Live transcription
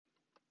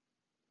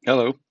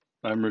Hello,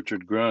 I'm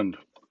Richard Grund.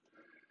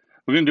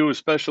 We're going to do a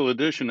special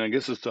edition. I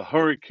guess it's a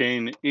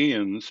Hurricane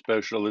Ian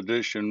special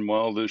edition.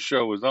 While this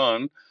show is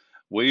on,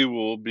 we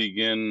will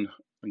begin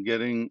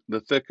getting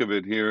the thick of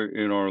it here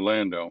in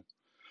Orlando.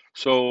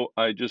 So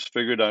I just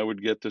figured I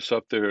would get this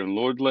up there, and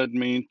Lord led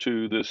me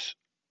to this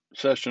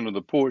session of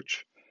the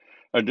Porch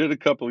I did a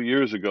couple of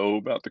years ago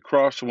about the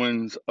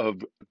crosswinds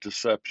of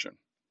deception.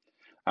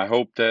 I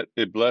hope that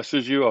it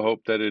blesses you. I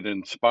hope that it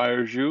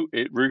inspires you.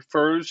 It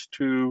refers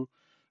to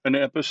an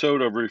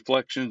episode of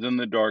Reflections in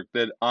the Dark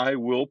that I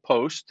will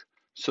post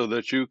so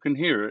that you can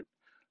hear it.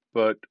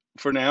 But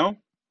for now,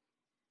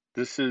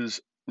 this is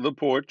The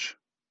Porch,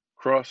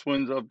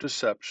 Crosswinds of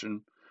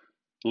Deception.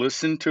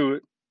 Listen to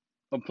it,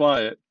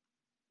 apply it,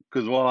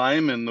 because while I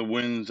am in the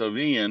winds of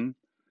Ian,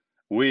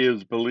 we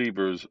as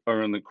believers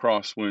are in the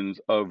crosswinds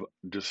of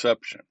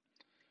deception.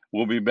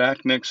 We'll be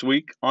back next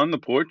week on the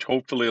porch,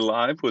 hopefully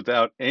live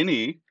without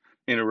any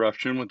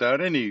interruption,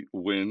 without any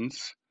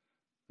winds,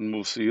 and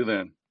we'll see you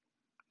then.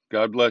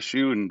 God bless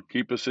you and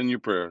keep us in your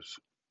prayers.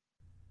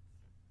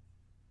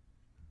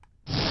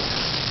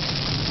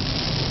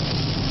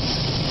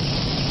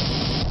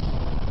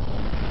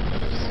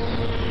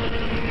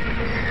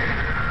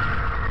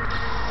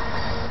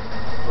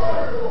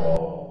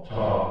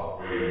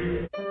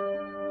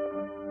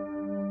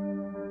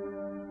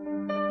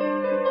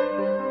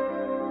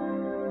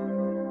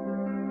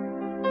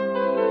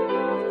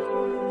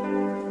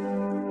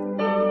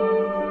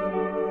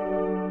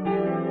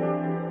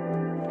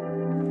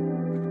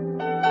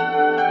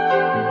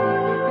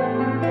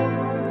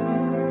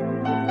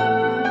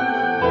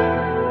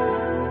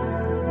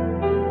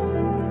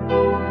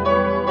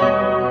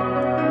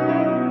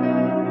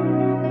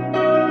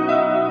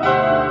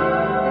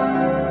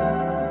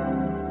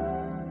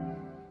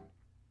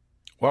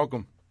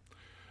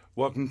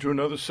 Welcome to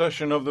another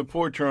session of the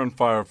Porch on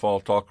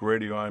Firefall Talk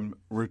Radio. I'm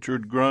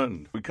Richard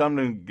Grund. We come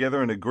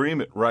together in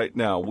agreement right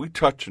now. We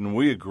touch and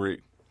we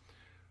agree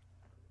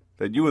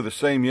that you are the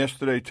same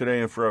yesterday,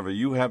 today, and forever.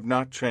 You have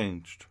not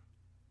changed.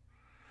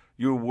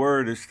 Your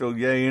word is still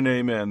yea and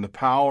amen. The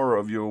power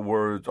of your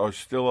words are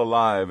still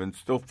alive and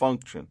still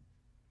function.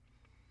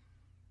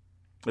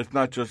 It's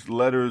not just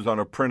letters on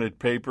a printed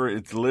paper.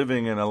 It's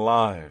living and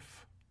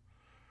alive,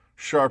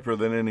 sharper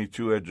than any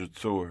two-edged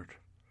sword.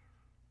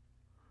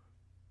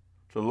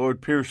 So,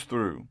 Lord, pierce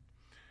through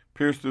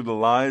the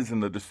lies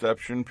and the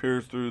deception,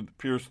 pierce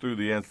through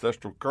the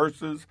ancestral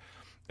curses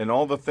and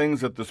all the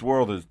things that this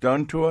world has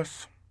done to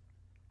us.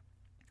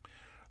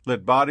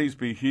 Let bodies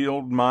be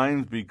healed,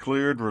 minds be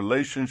cleared,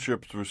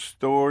 relationships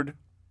restored.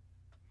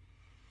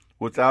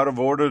 What's out of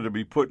order to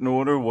be put in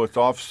order, what's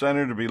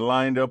off-center to be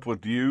lined up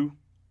with you.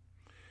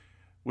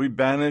 We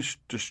banish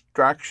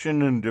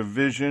distraction and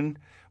division.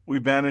 We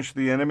banish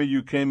the enemy.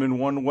 You came in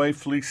one way,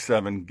 flee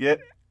seven.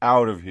 Get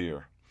out of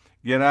here.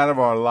 Get out of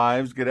our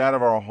lives, get out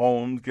of our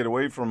homes, get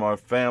away from our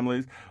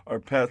families, our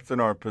pets, and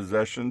our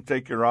possessions.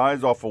 Take your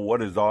eyes off of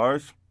what is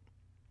ours.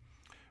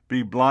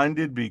 Be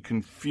blinded, be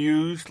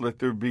confused. Let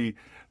there be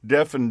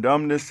deaf and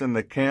dumbness in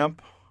the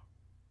camp.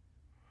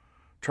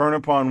 Turn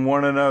upon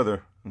one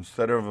another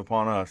instead of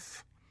upon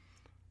us.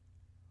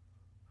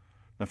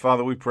 Now,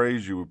 Father, we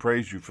praise you. We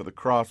praise you for the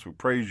cross. We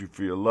praise you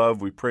for your love.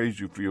 We praise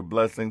you for your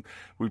blessing.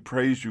 We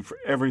praise you for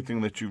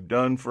everything that you've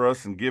done for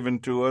us and given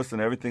to us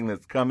and everything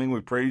that's coming. We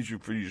praise you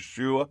for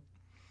Yeshua,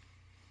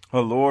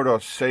 our Lord,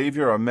 our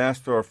Savior, our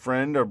Master, our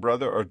friend, our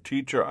brother, our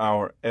teacher,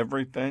 our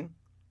everything.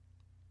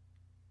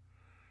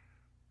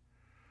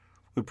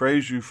 We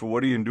praise you for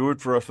what he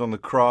endured for us on the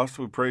cross.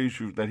 We praise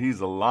you that he's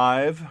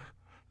alive,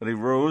 that he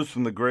rose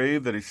from the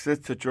grave, that he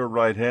sits at your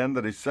right hand,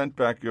 that he sent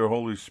back your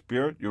Holy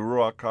Spirit, your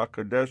Ruach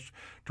HaKodesh,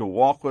 to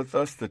walk with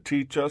us, to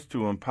teach us,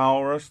 to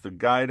empower us, to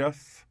guide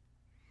us.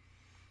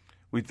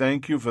 We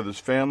thank you for this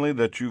family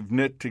that you've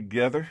knit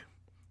together,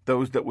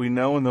 those that we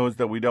know and those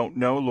that we don't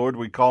know. Lord,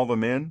 we call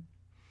them in.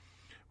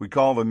 We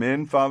call them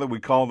in, Father, we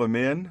call them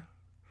in.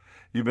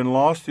 You've been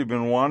lost, you've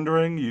been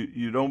wandering,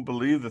 you don't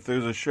believe that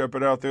there's a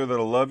shepherd out there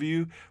that'll love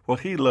you. Well,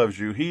 he loves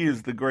you. He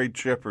is the great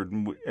shepherd,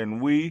 and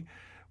we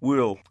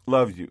will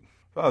love you.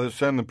 Father,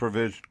 send the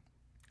provision.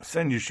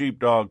 Send your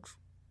sheepdogs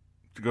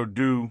to go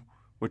do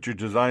what you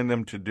designed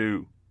them to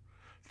do,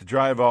 to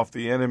drive off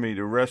the enemy,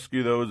 to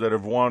rescue those that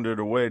have wandered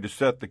away, to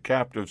set the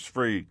captives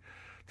free,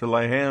 to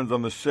lay hands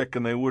on the sick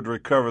and they would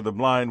recover, the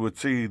blind would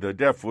see, the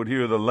deaf would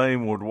hear, the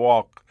lame would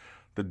walk,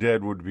 the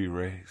dead would be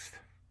raised,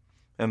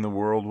 and the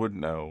world would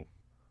know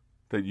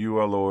that you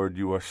are Lord,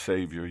 you are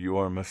Savior, you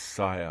are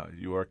Messiah,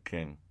 you are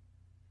King.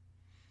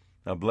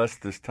 Now bless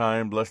this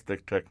time, bless the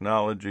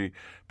technology,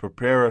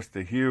 prepare us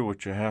to hear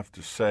what you have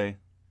to say.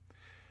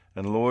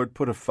 And Lord,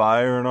 put a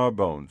fire in our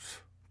bones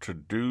to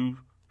do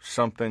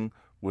something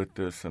with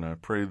this. And I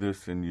pray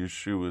this in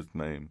Yeshua's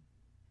name.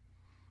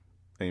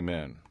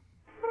 Amen.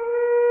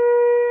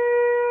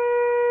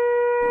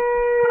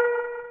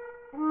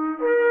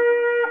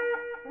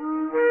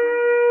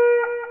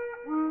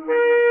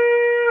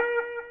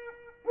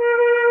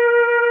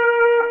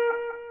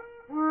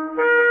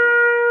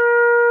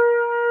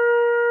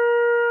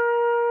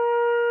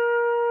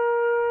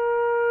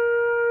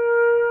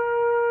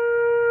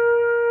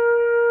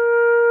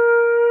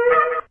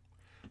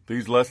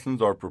 These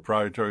lessons are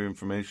proprietary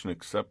information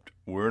except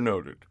where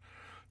noted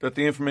that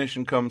the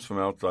information comes from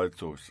outside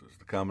sources.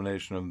 The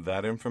combination of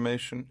that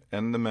information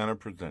and the manner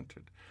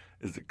presented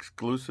is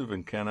exclusive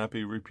and cannot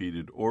be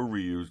repeated or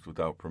reused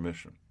without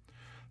permission.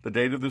 The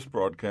date of this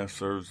broadcast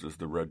serves as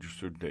the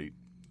registered date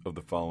of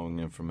the following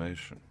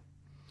information.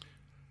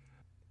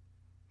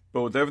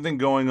 But with everything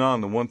going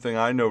on, the one thing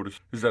I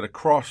noticed is that a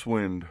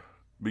crosswind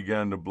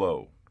began to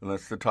blow. And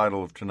that's the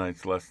title of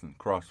tonight's lesson,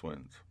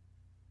 Crosswinds.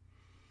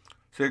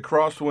 See, a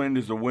crosswind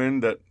is a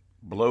wind that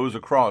blows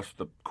across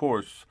the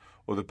course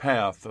or the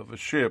path of a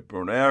ship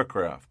or an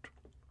aircraft.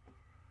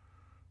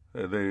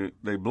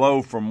 They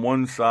blow from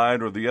one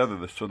side or the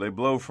other, so they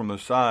blow from the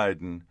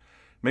side and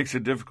makes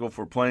it difficult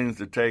for planes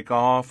to take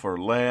off or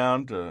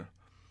land.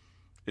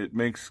 It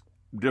makes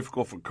it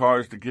difficult for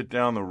cars to get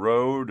down the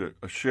road.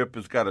 A ship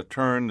has got to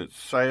turn its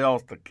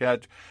sails to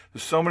catch.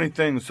 There's so many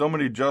things, so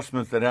many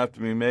adjustments that have to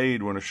be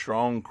made when a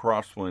strong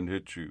crosswind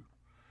hits you.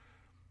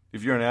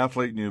 If you're an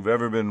athlete and you've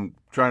ever been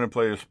trying to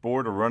play a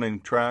sport or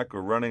running track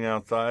or running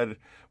outside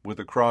with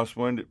a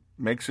crosswind, it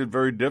makes it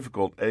very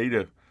difficult,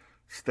 to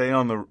stay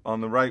on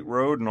the right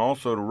road and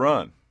also to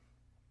run.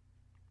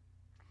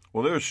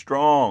 Well, there's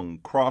strong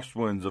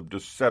crosswinds of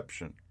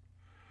deception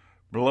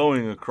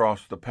blowing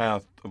across the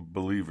path of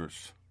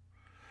believers.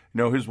 You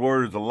know, His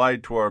word is a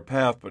light to our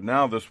path, but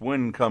now this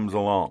wind comes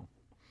along,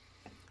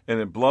 and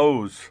it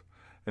blows,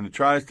 and it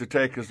tries to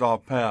take us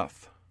off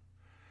path.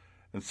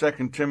 In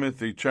 2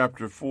 Timothy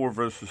chapter 4,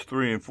 verses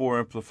 3 and 4,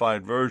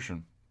 Amplified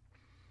Version,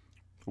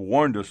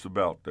 warned us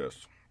about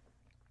this.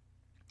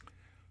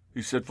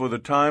 He said, "For the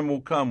time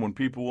will come when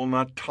people will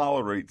not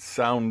tolerate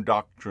sound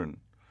doctrine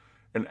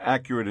and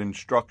accurate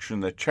instruction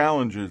that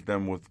challenges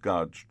them with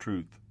God's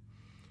truth,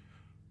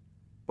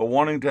 but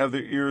wanting to have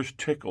their ears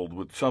tickled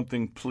with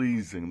something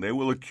pleasing, they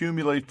will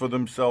accumulate for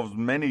themselves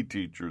many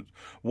teachers,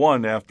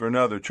 one after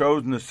another,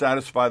 chosen to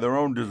satisfy their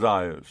own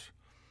desires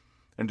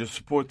and to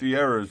support the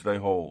errors they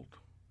hold,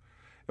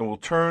 and will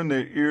turn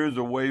their ears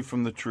away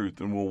from the truth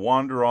and will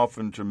wander off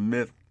into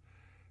myth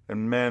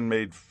and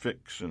man-made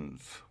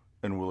fictions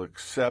and will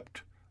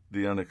accept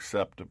the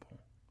unacceptable."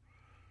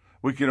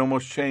 We can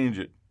almost change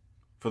it,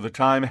 for the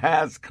time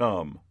has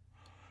come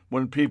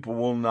when people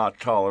will not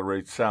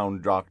tolerate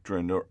sound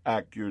doctrine or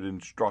accurate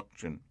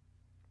instruction.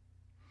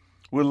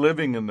 We're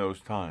living in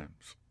those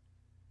times.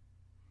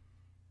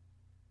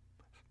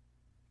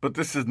 But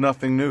this is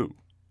nothing new.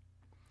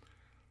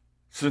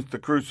 Since the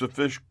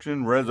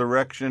crucifixion,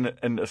 resurrection,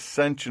 and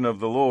ascension of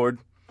the Lord,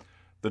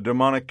 the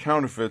demonic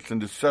counterfeits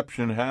and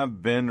deception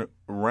have been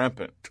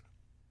rampant.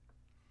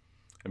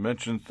 I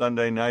mentioned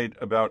Sunday night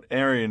about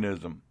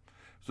Arianism.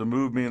 It's a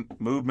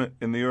movement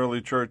in the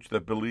early church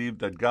that believed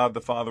that God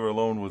the Father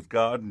alone was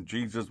God and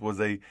Jesus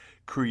was a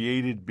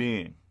created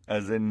being,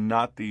 as in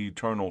not the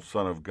eternal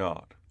Son of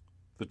God.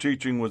 The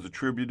teaching was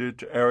attributed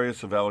to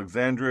Arius of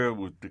Alexandria,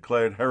 who was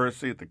declared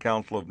heresy at the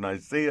Council of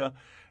Nicaea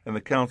and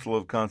the Council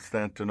of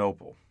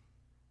Constantinople.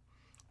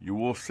 You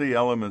will see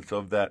elements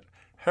of that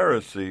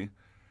heresy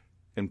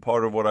in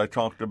part of what I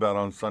talked about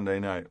on Sunday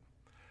night.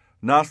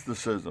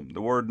 Gnosticism.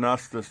 The word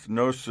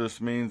gnosis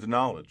means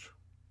knowledge.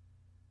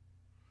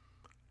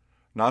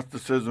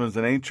 Gnosticism is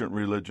an ancient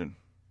religion,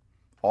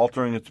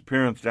 altering its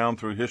appearance down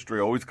through history,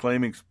 always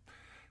claiming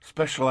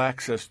special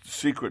access to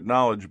secret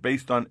knowledge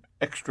based on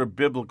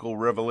extra-biblical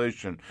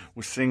revelation.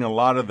 We're seeing a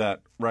lot of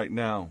that right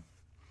now,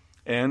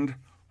 and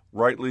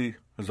rightly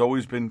has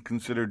always been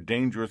considered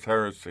dangerous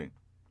heresy.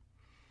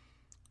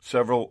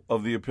 Several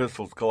of the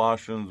epistles,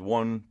 Colossians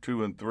 1,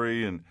 2, and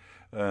 3,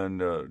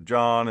 and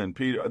John and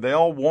Peter, they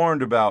all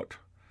warned about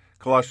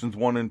Colossians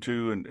 1 and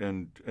 2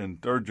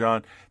 and 3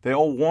 John. They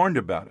all warned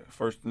about it,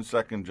 1st and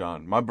 2nd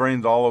John. My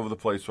brain's all over the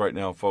place right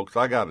now, folks.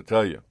 I got to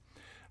tell you,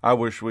 I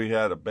wish we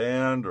had a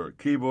band or a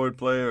keyboard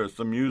player or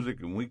some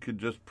music and we could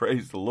just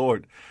praise the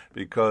Lord,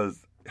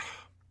 because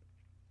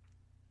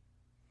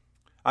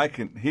I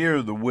can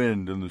hear the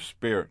wind and the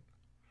Spirit.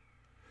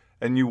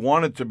 And you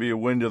want it to be a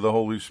wind of the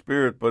Holy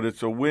Spirit, but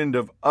it's a wind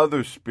of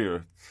other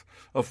spirits,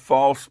 of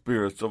false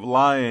spirits, of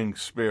lying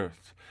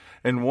spirits.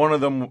 And one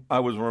of them I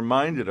was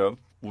reminded of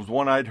was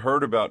one I'd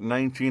heard about in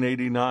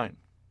 1989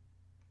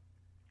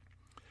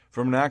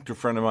 from an actor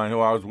friend of mine who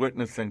I was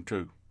witnessing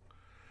to.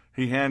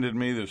 He handed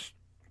me this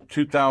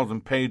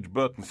 2,000-page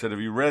book and said,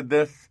 "Have you read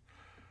this?"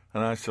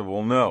 And I said,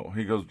 "Well, no."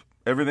 He goes,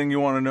 "Everything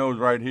you want to know is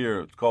right here.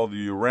 It's called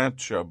the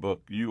Urantia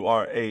book,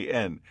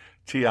 Urantia.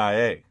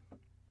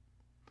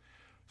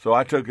 So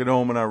I took it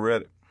home and I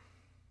read it.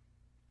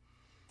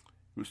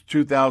 It was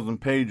 2,000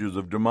 pages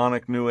of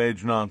demonic New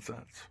Age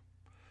nonsense,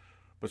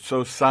 but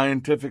so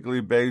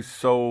scientifically based,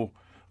 so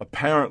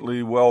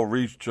apparently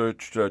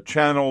well-researched,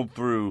 channeled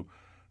through,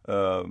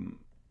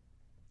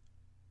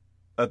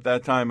 at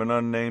that time, an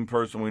unnamed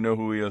person. We know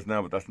who he is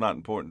now, but that's not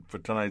important for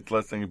tonight's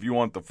lesson. If you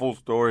want the full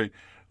story,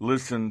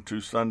 listen to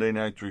Sunday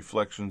night's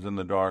Reflections in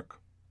the Dark.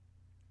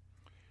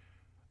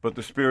 But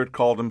the Spirit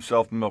called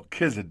himself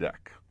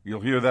Melchizedek.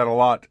 You'll hear that a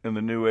lot in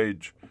the New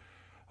Age.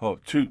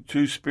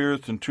 Two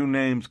spirits and two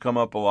names come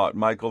up a lot,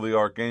 Michael the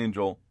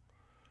Archangel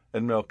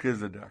and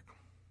Melchizedek.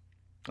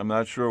 I'm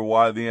not sure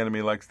why the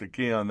enemy likes to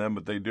key on them,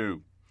 but they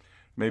do.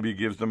 Maybe it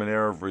gives them an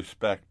air of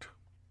respect.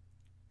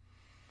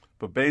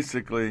 But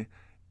basically,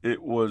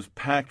 it was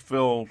packed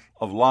full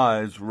of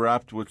lies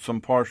wrapped with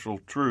some partial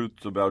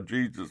truths about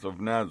Jesus of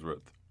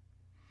Nazareth.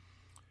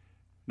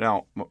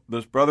 Now,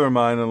 this brother of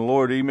mine in the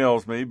Lord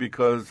emails me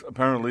because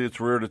apparently it's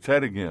reared its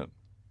head again.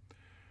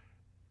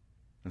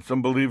 And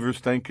some believers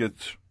think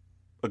it's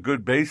a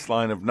good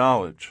baseline of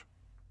knowledge.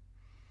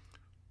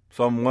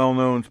 Some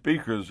well-known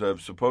speakers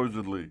have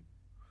supposedly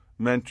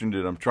mentioned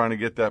it. I'm trying to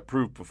get that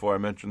proof before I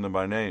mention them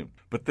by name.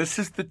 But this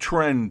is the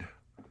trend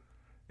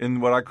in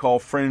what I call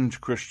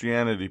fringe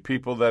Christianity,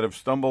 people that have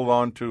stumbled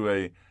onto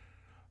a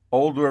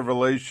old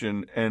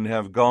revelation and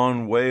have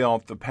gone way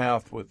off the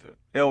path with it.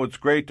 It's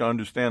great to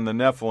understand the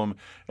Nephilim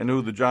and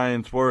who the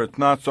giants were. It's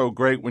not so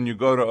great when you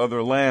go to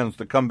other lands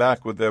to come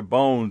back with their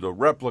bones or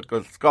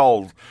replica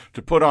skulls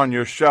to put on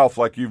your shelf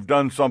like you've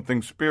done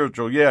something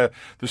spiritual. Yeah,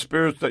 the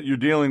spirits that you're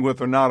dealing with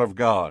are not of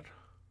God.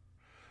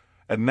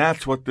 And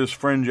that's what this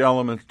fringe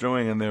element's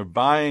doing, and they're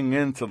buying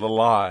into the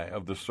lie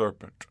of the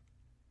serpent.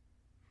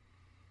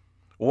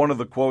 One of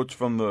the quotes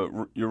from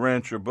the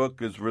Urantia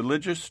book is,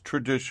 "Religious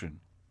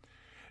tradition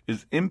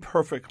is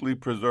imperfectly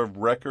preserved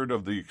record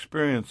of the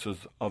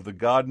experiences of the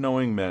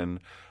God-knowing men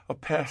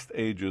of past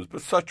ages,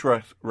 but such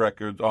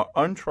records are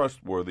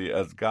untrustworthy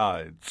as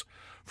guides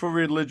for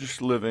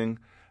religious living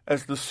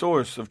as the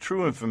source of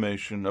true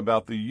information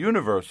about the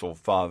universal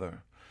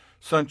Father.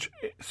 Such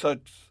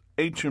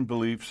ancient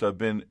beliefs have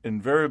been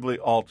invariably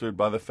altered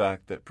by the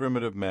fact that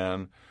primitive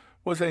man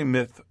was a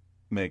myth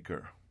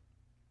maker."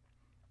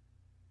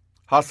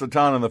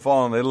 Hasatan and the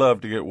Fallen, they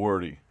love to get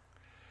wordy.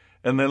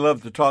 And they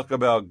love to talk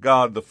about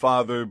God the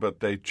Father, but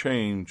they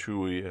change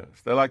who he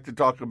is. They like to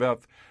talk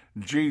about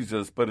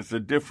Jesus, but it's a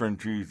different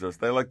Jesus.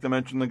 They like to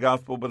mention the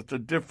gospel, but it's a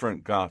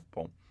different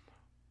gospel.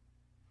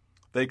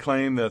 They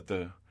claim that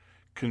the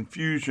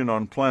confusion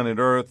on planet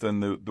Earth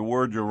and the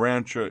word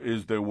Urantia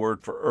is their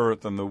word for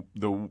Earth, and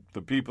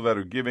the people that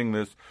are giving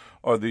this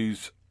are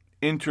these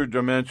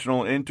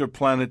interdimensional,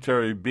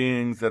 interplanetary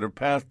beings that have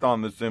passed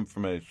on this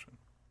information.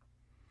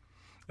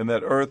 And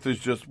that Earth is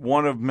just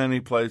one of many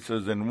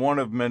places and one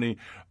of many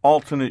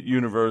alternate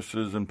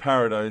universes and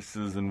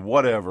paradises and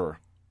whatever.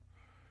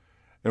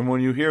 And when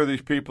you hear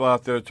these people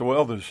out there say,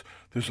 well, there's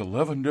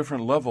 11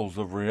 different levels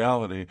of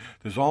reality.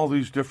 There's all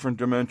these different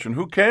dimensions.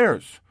 Who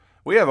cares?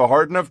 We have a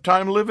hard enough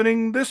time living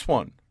in this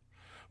one.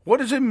 What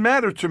does it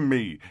matter to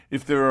me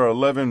if there are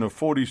 11 or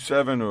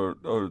 47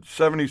 or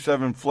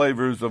 77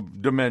 flavors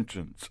of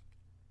dimensions?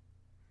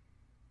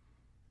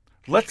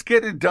 Let's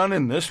get it done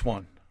in this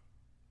one.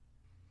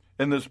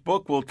 And this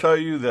book will tell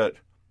you that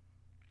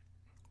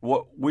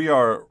we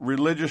are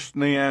religious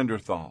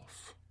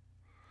Neanderthals,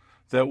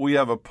 that we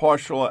have a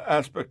partial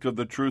aspect of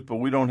the truth, but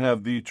we don't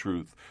have the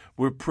truth.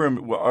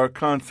 Our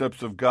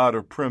concepts of God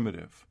are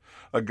primitive.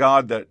 A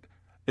God that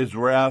is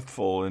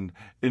wrathful and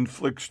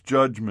inflicts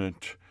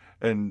judgment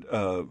and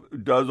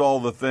does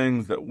all the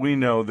things that we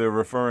know they're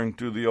referring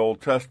to the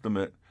Old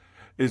Testament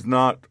is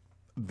not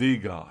the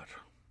God.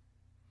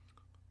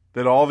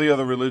 That all the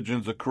other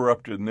religions are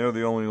corrupted and they're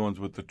the only ones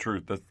with the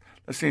truth. That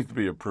seems to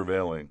be a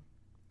prevailing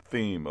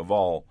theme of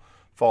all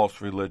false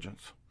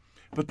religions.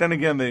 But then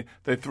again,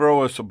 they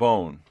throw us a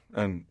bone,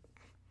 and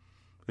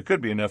it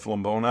could be a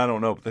Nephilim bone, I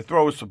don't know, but they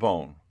throw us a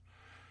bone.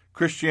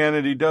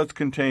 Christianity does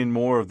contain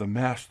more of the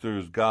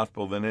Master's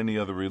gospel than any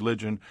other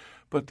religion,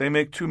 but they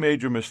make two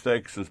major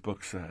mistakes, this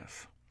book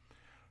says.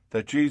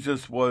 That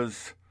Jesus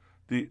was,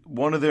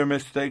 one of their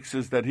mistakes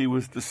is that he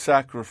was the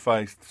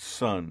sacrificed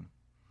son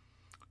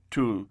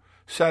to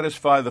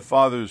satisfy the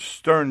Father's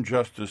stern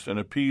justice and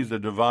appease the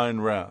divine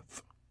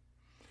wrath,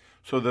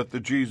 so that the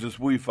Jesus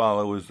we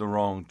follow is the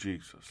wrong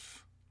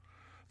Jesus.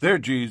 Their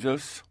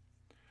Jesus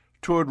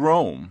toured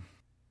Rome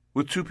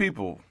with two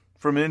people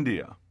from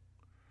India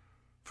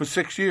for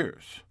 6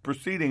 years,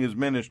 preceding his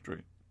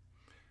ministry.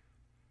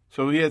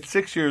 So he had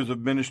 6 years of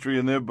ministry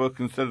in their book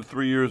instead of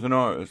 3 years in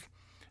ours.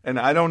 And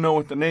I don't know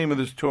what the name of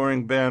this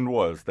touring band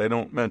was. They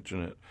don't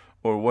mention it,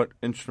 or what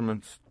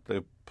instruments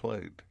they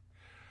played.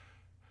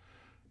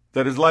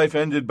 That his life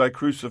ended by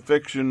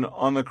crucifixion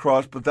on the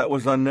cross, but that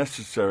was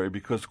unnecessary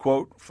because,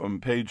 quote,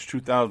 from page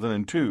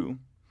 2002,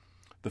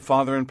 the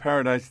Father in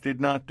paradise did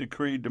not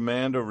decree,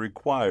 demand, or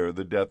require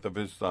the death of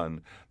his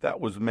Son. That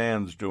was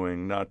man's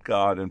doing, not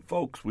God. And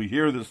folks, we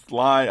hear this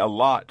lie a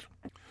lot.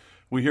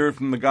 We hear it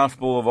from the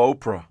Gospel of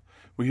Oprah.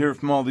 We hear it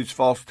from all these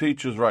false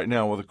teachers right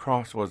now where the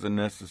cross wasn't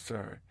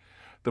necessary.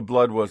 The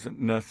blood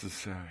wasn't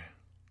necessary.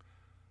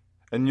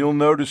 And you'll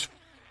notice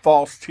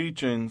false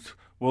teachings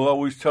will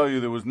always tell you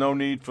there was no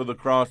need for the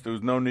cross, there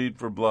was no need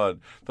for blood.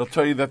 They'll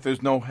tell you that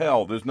there's no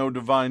hell, there's no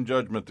divine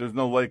judgment, there's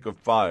no lake of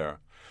fire,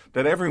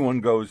 that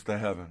everyone goes to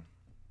heaven.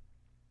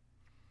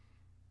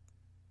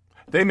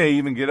 They may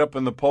even get up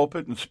in the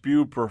pulpit and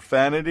spew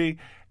profanity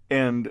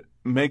and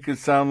make it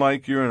sound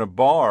like you're in a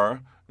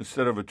bar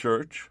instead of a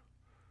church.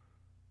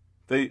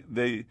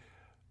 They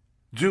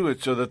do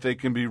it so that they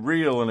can be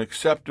real and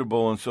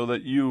acceptable, and so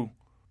that you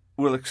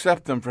will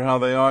accept them for how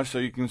they are, so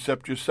you can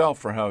accept yourself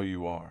for how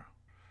you are.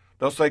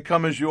 They'll say,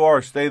 come as you are,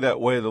 stay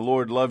that way. The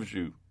Lord loves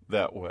you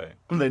that way.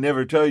 They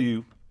never tell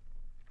you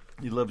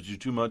he loves you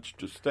too much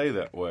to stay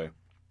that way.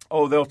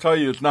 Oh, they'll tell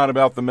you it's not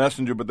about the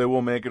messenger, but they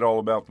will make it all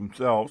about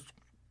themselves.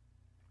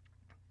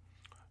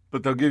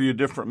 But they'll give you a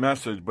different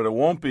message, but it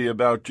won't be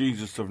about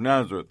Jesus of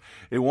Nazareth.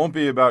 It won't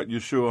be about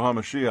Yeshua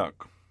HaMashiach.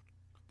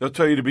 They'll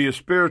tell you to be a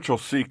spiritual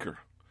seeker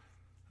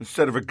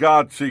instead of a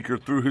God seeker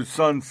through his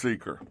Son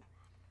seeker.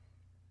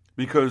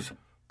 Because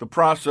the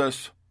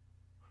process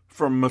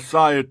from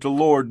Messiah to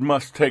Lord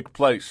must take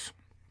place.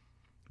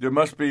 There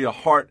must be a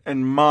heart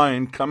and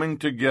mind coming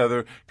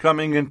together,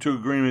 coming into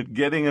agreement,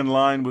 getting in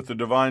line with the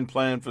divine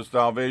plan for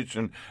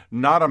salvation,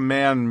 not a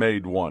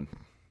man-made one.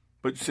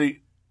 But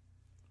see,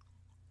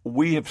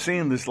 we have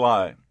seen this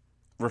lie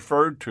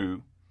referred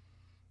to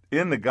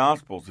in the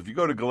Gospels. If you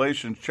go to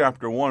Galatians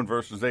chapter 1,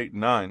 verses 8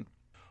 and 9,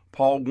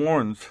 Paul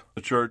warns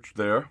the church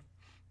there,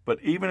 but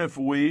even if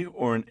we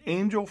or an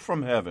angel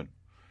from heaven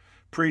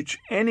preach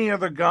any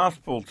other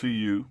gospel to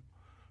you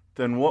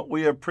than what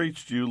we have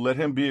preached to you, let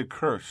him be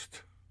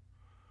accursed.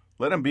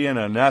 Let him be an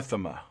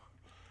anathema.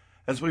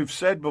 As we've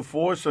said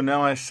before, so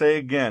now I say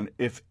again,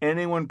 if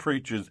anyone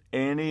preaches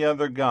any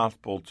other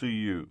gospel to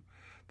you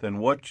than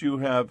what you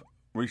have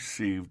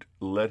received,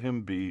 let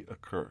him be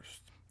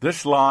accursed.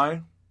 This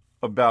lie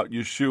about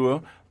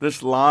Yeshua,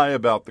 this lie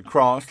about the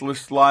cross,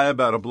 this lie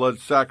about a blood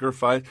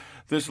sacrifice,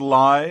 this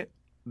lie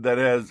that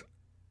has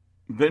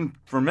been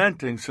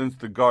fermenting since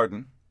the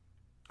garden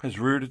has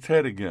reared its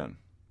head again.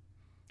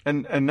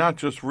 And not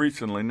just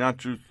recently, not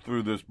just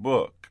through this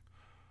book.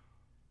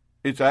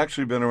 It's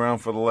actually been around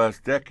for the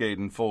last decade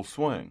in full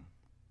swing.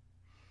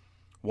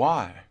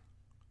 Why?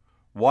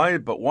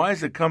 But why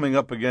is it coming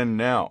up again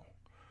now?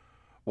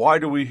 Why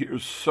do we hear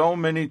so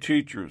many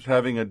teachers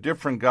having a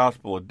different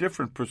gospel, a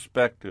different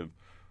perspective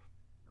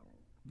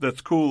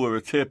that's cooler,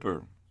 it's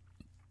hipper?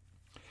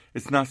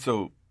 It's not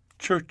so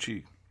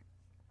churchy.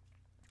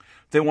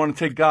 They want to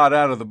take God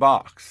out of the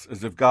box,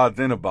 as if God's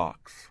in a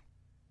box,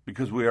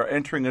 because we are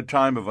entering a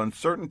time of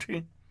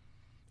uncertainty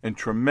and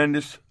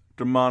tremendous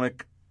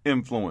demonic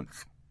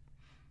influence.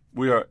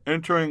 We are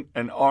entering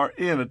and are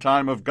in a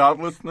time of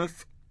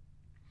godlessness,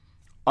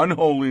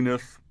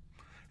 unholiness,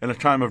 and a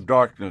time of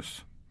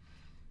darkness.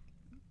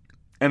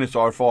 And it's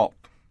our fault.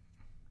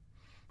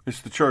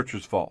 It's the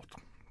church's fault.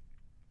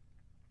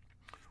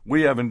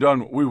 We haven't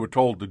done what we were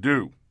told to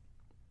do.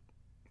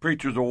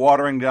 Preachers are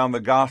watering down the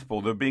gospel.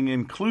 They're being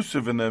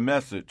inclusive in their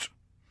message,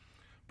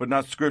 but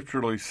not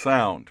scripturally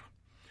sound.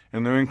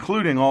 And they're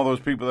including all those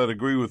people that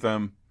agree with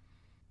them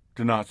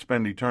to not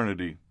spend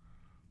eternity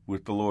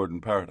with the Lord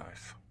in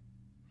paradise.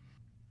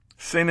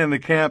 Sin in the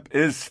camp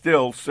is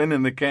still sin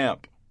in the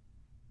camp.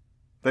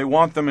 They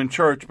want them in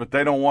church, but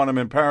they don't want them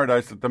in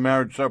paradise at the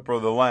marriage supper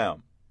of the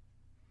Lamb.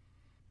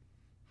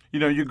 You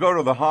know, you go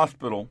to the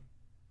hospital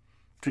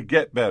to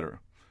get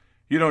better.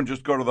 You don't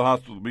just go to the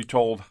hospital to be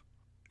told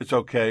it's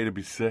okay to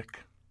be sick.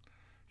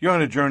 You're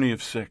on a journey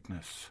of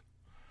sickness.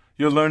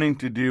 You're learning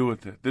to deal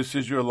with it. This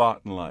is your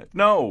lot in life.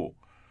 No,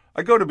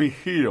 I go to be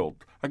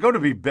healed. I go to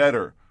be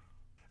better.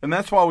 And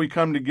that's why we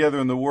come together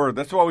in the Word.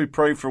 That's why we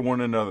pray for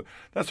one another.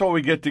 That's why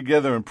we get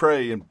together and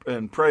pray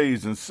and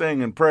praise and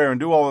sing and prayer and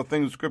do all the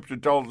things Scripture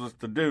tells us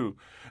to do,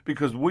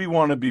 because we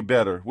want to be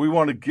better. We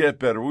want to get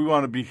better. We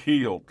want to be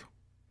healed.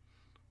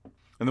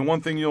 And the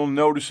one thing you'll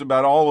notice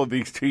about all of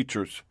these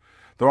teachers,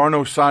 there are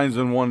no signs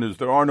and wonders.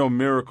 There are no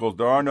miracles.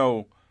 There are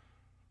no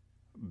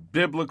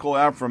biblical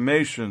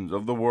affirmations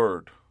of the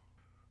Word.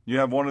 You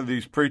have one of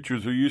these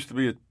preachers who used to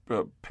be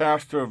a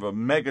pastor of a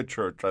mega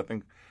church, I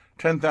think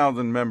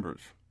 10,000 members.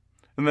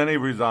 And then he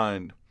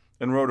resigned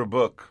and wrote a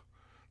book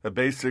that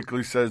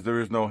basically says there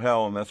is no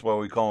hell, and that's why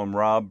we call him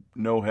Rob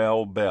No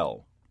Hell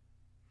Bell.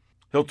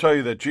 He'll tell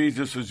you that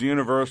Jesus is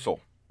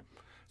universal.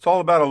 It's all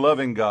about a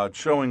loving God,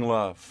 showing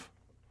love.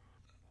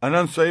 An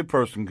unsaved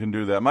person can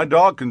do that. My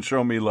dog can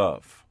show me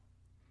love.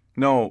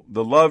 No,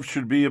 the love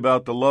should be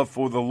about the love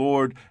for the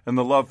Lord and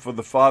the love for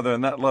the Father,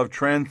 and that love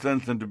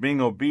transcends into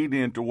being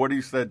obedient to what He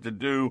said to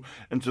do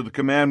and to the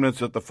commandments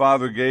that the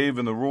Father gave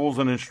and the rules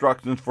and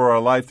instructions for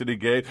our life that He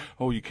gave.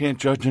 Oh, you can't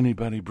judge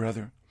anybody,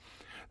 brother.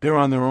 They're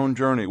on their own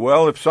journey.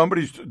 Well, if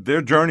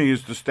their journey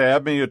is to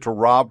stab me or to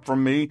rob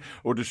from me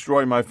or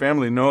destroy my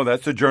family, no,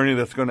 that's a journey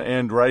that's going to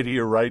end right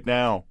here, right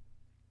now.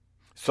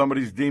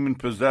 Somebody's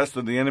demon-possessed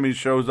and the enemy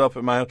shows up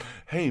at my house.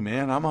 Hey,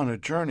 man, I'm on a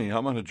journey.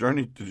 I'm on a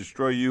journey to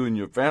destroy you and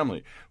your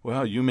family.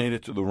 Well, you made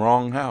it to the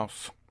wrong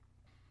house.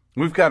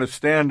 We've got to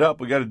stand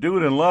up. We've got to do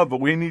it in love, but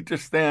we need to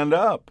stand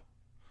up.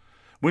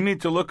 We need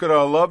to look at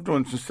our loved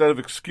ones instead of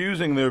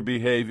excusing their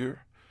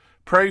behavior.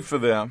 Pray for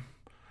them.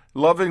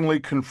 Lovingly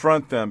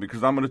confront them,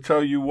 because I'm going to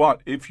tell you what,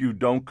 if you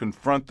don't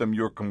confront them,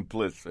 you're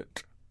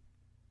complicit.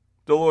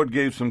 The Lord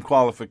gave some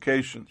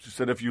qualifications. He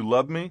said, if you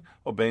love me,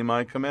 obey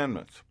my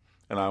commandments.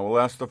 And I will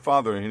ask the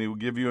Father, and He will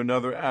give you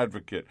another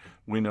advocate.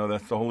 We know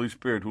that's the Holy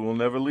Spirit, who will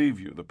never leave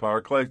you, the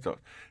Parakletos.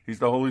 He's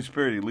the Holy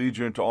Spirit. He leads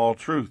you into all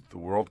truth. The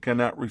world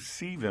cannot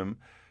receive Him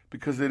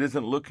because it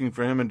isn't looking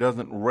for Him and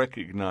doesn't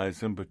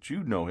recognize Him, but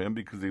you know Him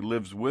because He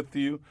lives with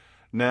you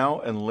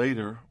now and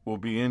later will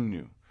be in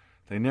you.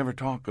 They never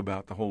talk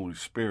about the Holy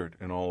Spirit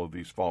in all of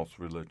these false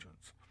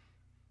religions,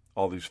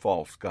 all these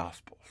false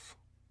gospels.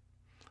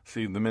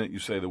 See, the minute you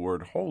say the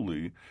word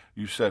holy,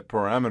 you set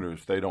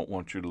parameters they don't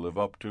want you to live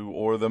up to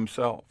or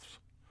themselves.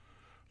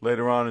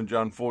 Later on in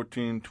John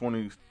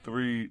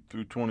 14:23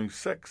 through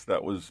 26,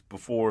 that was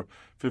before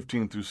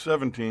 15 through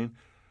 17,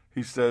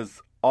 he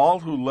says, all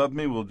who love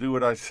me will do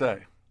what I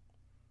say.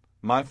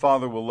 My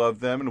Father will love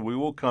them, and we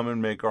will come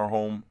and make our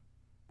home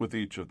with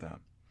each of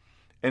them.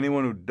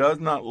 Anyone who does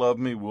not love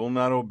me will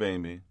not obey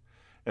me.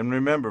 And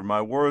remember,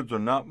 my words are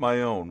not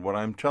my own. What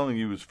I am telling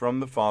you is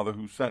from the Father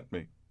who sent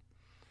me.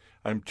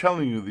 I am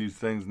telling you these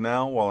things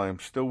now while I am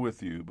still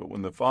with you, but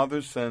when the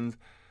Father sends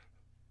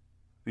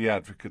the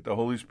Advocate, the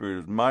Holy Spirit,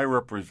 as my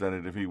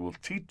representative, he will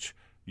teach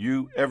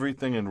you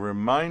everything and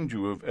remind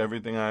you of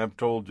everything I have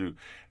told you.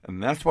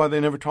 And that's why they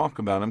never talk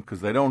about him,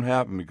 because they don't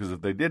have him, because if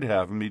they did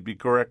have him, he'd be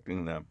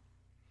correcting them.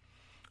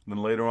 Then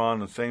later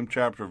on in the same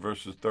chapter,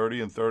 verses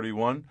 30 and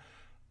 31,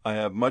 I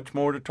have much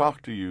more to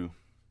talk to you.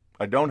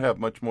 I don't have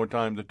much more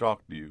time to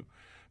talk to you,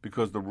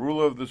 because the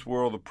ruler of this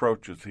world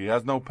approaches. He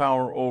has no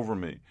power over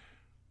me.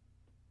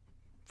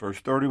 Verse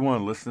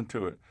 31, listen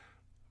to it.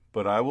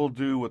 But I will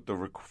do what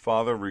the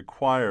Father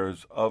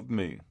requires of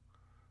me,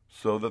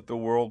 so that the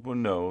world will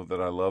know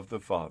that I love the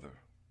Father.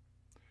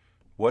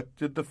 What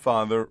did the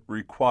Father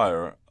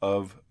require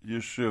of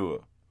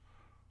Yeshua?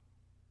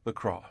 The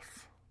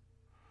cross.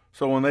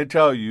 So when they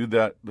tell you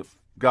that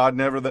God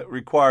never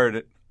required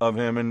it of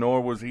him, and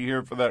nor was he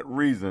here for that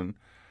reason,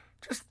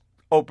 just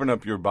open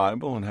up your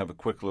Bible and have a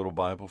quick little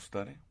Bible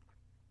study.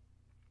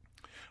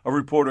 A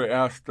reporter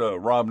asked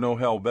Rob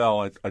Noel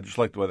Bell, I just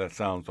like the way that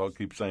sounds, so I'll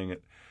keep saying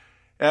it,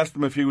 asked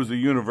him if he was a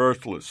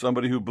universalist,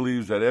 somebody who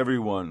believes that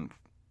everyone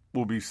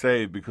will be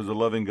saved because a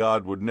loving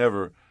God would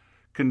never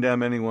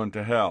condemn anyone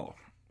to hell,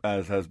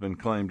 as has been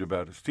claimed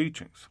about his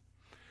teachings.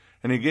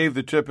 And he gave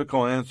the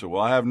typical answer,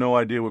 well, I have no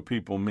idea what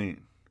people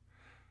mean.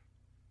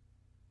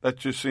 That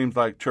just seems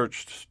like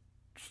church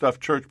stuff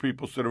church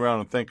people sit around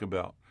and think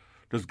about.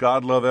 Does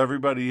God love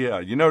everybody? Yeah.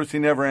 You notice he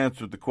never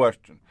answered the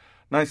question.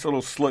 Nice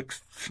little slick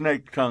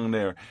snake tongue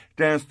there.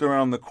 Danced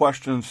around the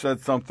question and said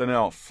something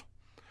else.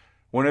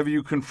 Whenever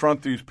you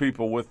confront these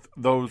people with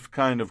those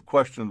kind of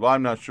questions, well,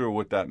 I'm not sure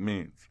what that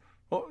means.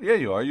 Well, yeah,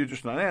 you are. You're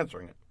just not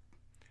answering it.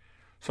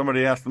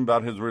 Somebody asked him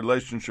about his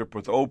relationship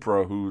with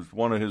Oprah, who's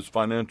one of his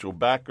financial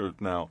backers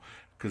now,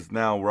 because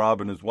now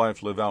Rob and his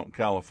wife live out in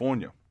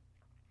California.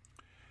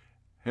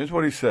 Here's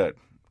what he said,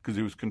 because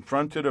he was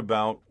confronted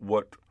about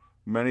what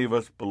many of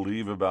us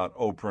believe about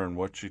Oprah and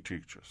what she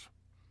teaches.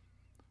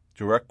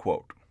 Direct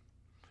quote.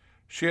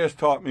 She has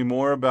taught me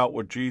more about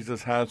what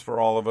Jesus has for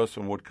all of us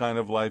and what kind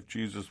of life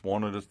Jesus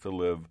wanted us to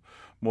live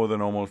more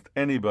than almost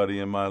anybody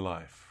in my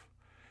life.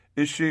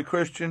 Is she a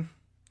Christian?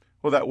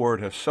 Well, that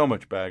word has so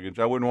much baggage.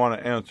 I wouldn't want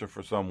to answer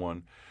for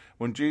someone.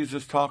 When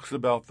Jesus talks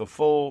about the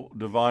full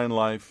divine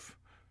life,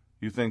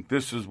 you think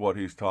this is what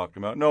he's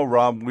talking about. No,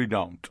 Rob, we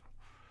don't.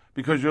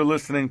 Because you're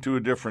listening to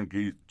a different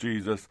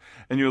Jesus,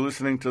 and you're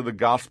listening to the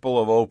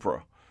gospel of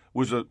Oprah,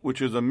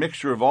 which is a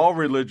mixture of all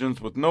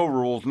religions with no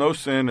rules, no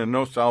sin, and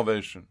no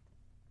salvation.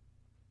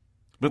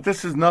 But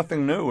this is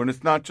nothing new, and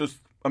it's not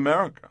just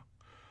America.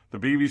 The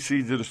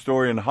BBC did a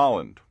story in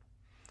Holland,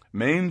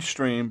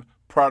 mainstream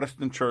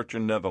Protestant church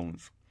in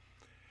Netherlands.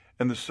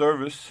 And the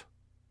service,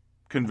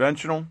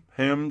 conventional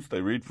hymns,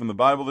 they read from the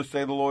Bible, they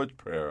say the Lord's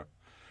Prayer.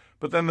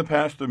 But then the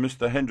pastor,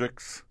 Mr.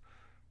 Hendricks,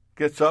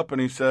 gets up and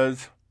he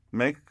says,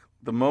 make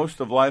the most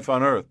of life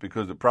on earth,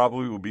 because it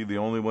probably will be the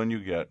only one you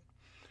get.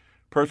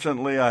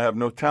 Personally, I have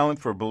no talent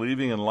for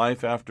believing in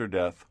life after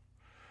death.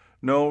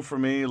 No, for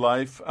me,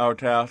 life, our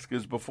task,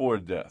 is before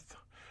death.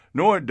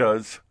 Nor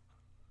does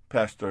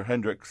Pastor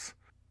Hendricks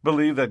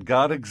believe that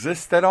God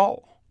exists at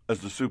all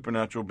as a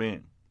supernatural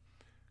being.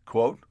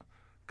 Quote,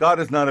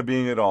 God is not a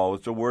being at all.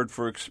 It's a word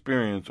for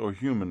experience or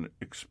human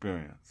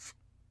experience.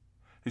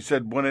 He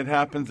said, when it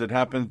happens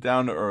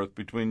down to earth,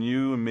 between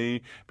you and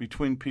me,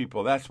 between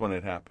people. That's when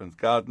it happens.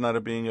 God's not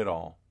a being at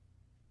all.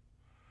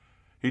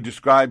 He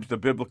describes the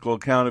biblical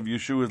account of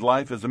Yeshua's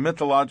life as a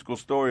mythological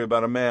story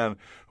about a man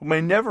who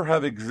may never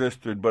have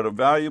existed, but a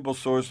valuable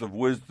source of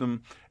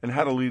wisdom and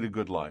how to lead a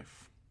good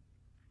life.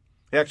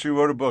 He actually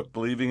wrote a book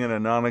believing in a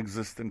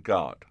non-existent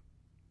God,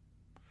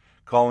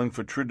 calling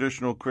for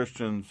traditional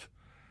Christians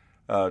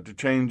to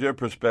change their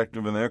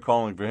perspective, and they're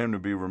calling for him to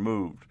be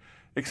removed.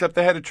 Except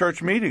they had a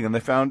church meeting, and they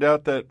found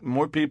out that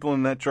more people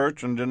in that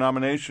church and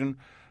denomination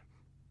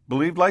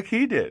believed like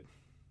he did.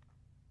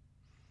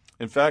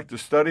 In fact, a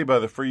study by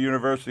the Free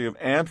University of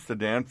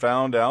Amsterdam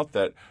found out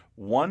that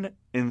 1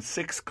 in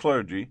 6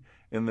 clergy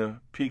in the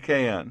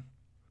PKN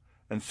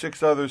and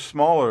 6 other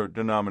smaller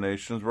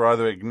denominations were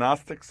either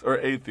agnostics or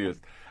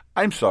atheists.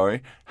 I'm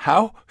sorry,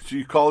 how do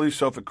you call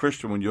yourself a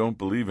Christian when you don't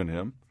believe in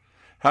him?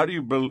 How do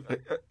you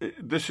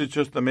this is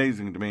just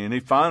amazing to me. And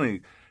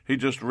he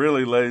just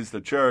really lays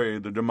the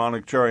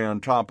demonic cherry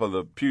on top of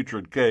the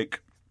putrid cake.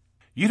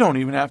 You don't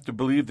even have to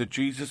believe that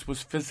Jesus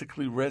was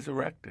physically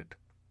resurrected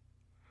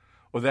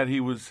or that he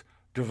was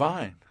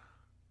divine.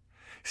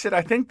 He said,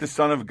 I think the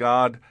Son of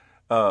God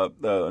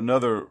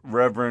another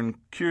Reverend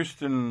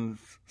Kirsten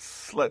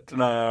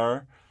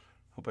Sletnaar,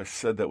 hope I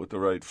said that with the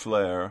right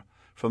flair,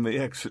 from the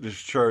Exodus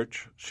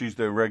Church. She's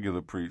their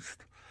regular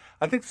priest.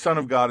 I think Son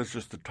of God is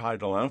just a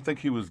title. I don't think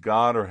he was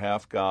God or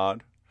half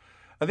God.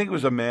 I think he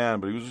was a man,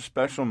 but he was a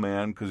special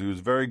man because he was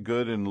very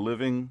good in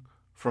living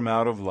from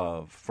out of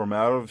love, from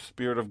out of the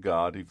Spirit of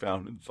God he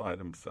found inside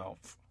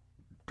himself.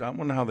 I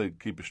wonder how they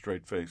keep a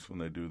straight face when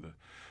they do this.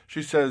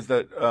 She says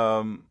that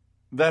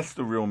that's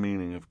the real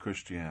meaning of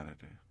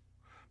Christianity.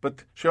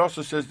 But she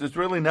also says there's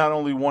really not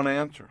only one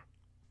answer.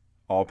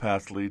 All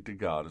paths lead to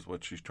God is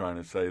what she's trying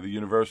to say. The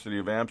University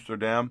of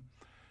Amsterdam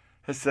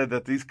has said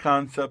that these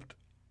concepts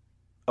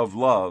of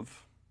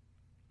love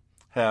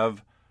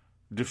have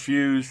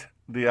diffused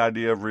the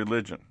idea of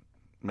religion.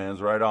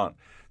 Man's right on.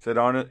 Said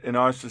in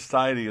our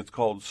society it's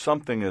called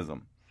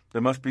somethingism.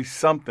 There must be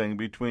something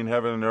between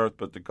heaven and earth,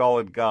 but to call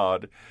it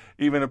God,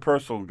 even a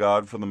personal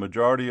God, for the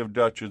majority of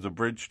Dutch is a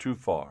bridge too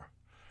far.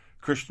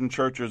 Christian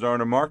churches are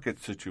in a market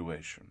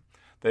situation.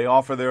 They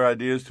offer their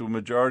ideas to a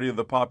majority of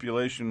the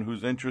population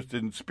who's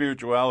interested in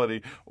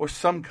spirituality or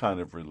some kind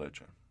of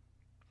religion.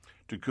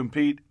 To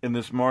compete in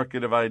this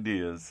market of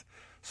ideas,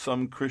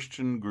 some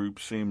Christian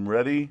groups seem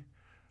ready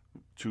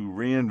to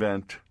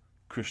reinvent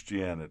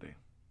Christianity.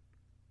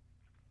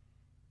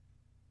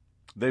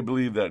 They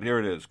believe that, here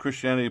it is,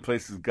 Christianity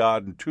places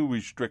God in too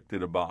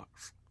restricted a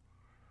box.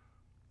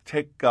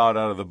 Take God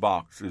out of the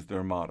box is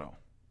their motto,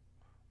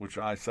 which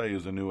I say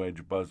is a New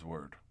Age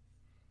buzzword.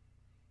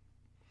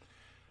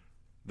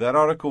 That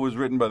article was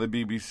written by the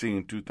BBC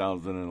in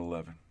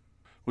 2011,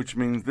 which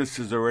means this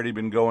has already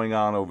been going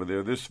on over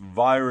there. This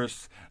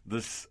virus,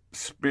 this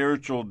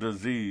spiritual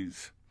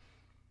disease,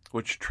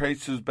 which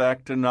traces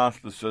back to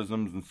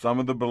Gnosticism and some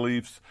of the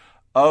beliefs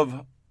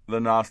of the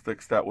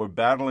Gnostics that were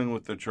battling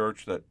with the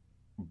church, that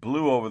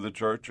blew over the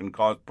church and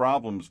caused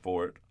problems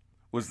for it,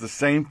 was the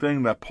same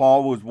thing that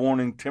Paul was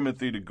warning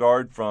Timothy to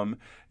guard from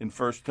in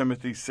 1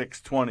 Timothy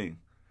 6:20.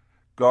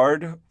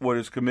 Guard what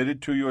is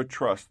committed to your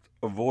trust,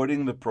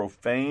 avoiding the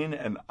profane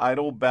and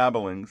idle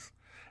babblings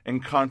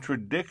and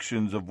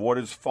contradictions of what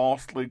is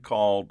falsely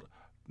called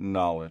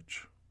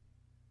knowledge.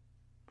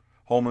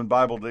 Holman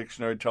Bible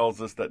Dictionary tells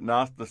us that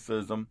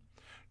Gnosticism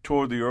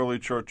tore the early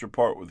church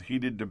apart with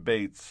heated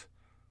debates.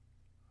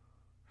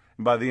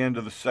 And by the end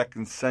of the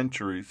second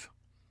centuries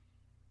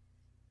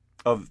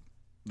of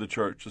the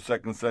church, the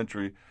second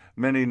century,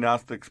 many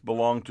Gnostics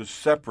belonged to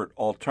separate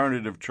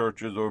alternative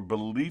churches or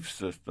belief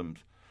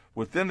systems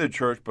within the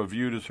church, but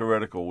viewed as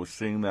heretical. We're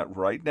seeing that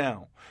right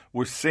now.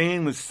 We're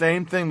seeing the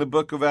same thing the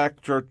book of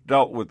Acts church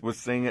dealt with. We're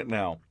seeing it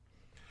now.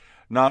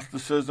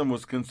 Gnosticism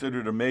was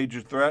considered a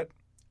major threat,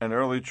 and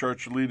early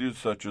church leaders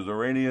such as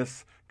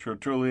Irenaeus,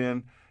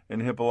 Tertullian,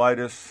 and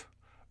Hippolytus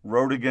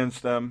wrote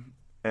against them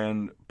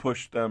and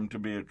pushed them to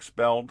be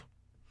expelled.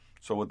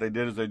 So what they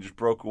did is they just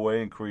broke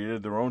away and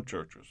created their own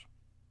churches,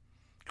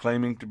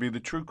 claiming to be the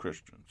true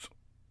Christians.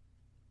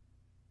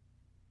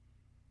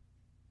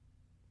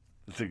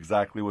 That's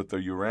exactly what the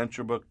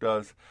Urantia book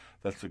does.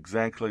 That's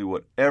exactly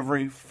what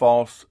every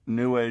false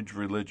New Age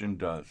religion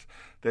does.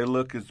 They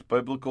look as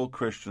biblical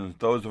Christians,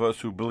 those of us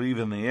who believe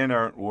in the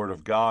inerrant Word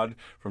of God,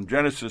 from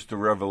Genesis to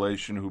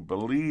Revelation, who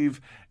believe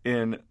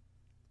in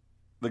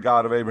the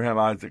God of Abraham,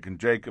 Isaac, and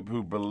Jacob,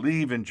 who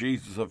believe in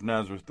Jesus of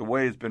Nazareth. The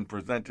way it's been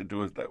presented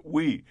to us that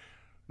we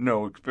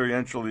know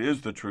experientially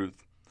is the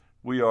truth.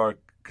 We are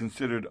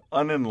considered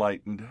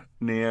unenlightened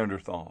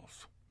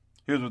Neanderthals.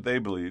 Here's what they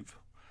believe.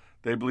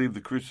 They believe the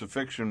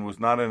crucifixion was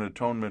not an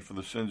atonement for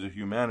the sins of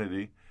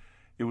humanity.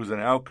 It was an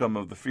outcome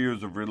of the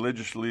fears of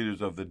religious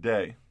leaders of the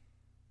day.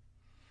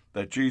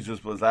 That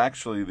Jesus was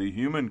actually the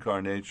human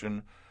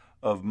incarnation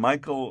of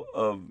Michael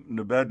of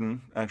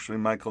Nebeden, actually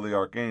Michael the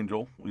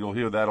Archangel. You'll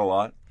hear that a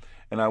lot.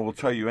 And I will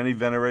tell you, any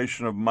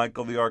veneration of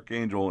Michael the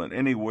Archangel in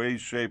any way,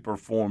 shape, or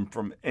form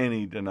from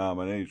any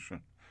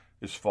denomination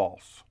is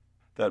false.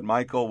 That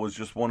Michael was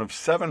just one of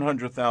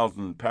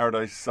 700,000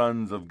 paradise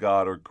sons of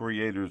God, or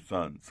creator's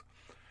sons.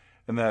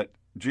 And that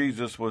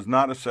Jesus was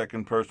not a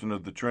second person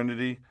of the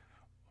Trinity.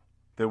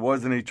 There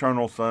was an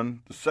eternal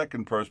Son, the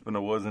second person, but it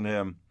wasn't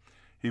him.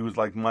 He was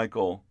like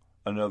Michael,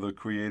 another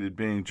created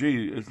being.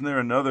 Gee, isn't there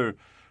another?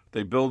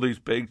 They build these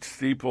big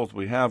steeples.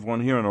 We have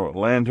one here in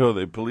Orlando.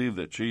 They believe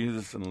that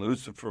Jesus and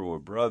Lucifer were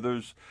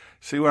brothers.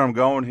 See where I'm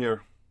going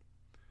here?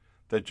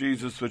 That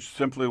Jesus just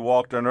simply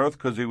walked on earth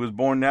because he was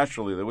born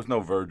naturally. There was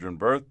no virgin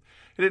birth.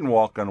 He didn't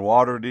walk on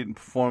water. He didn't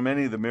perform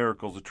any of the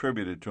miracles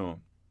attributed to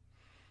him.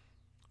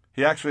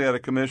 He actually had a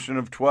commission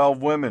of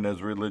 12 women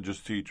as religious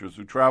teachers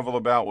who traveled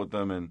about with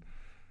them and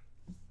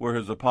were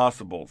his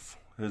apostles.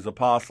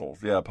 Apostles.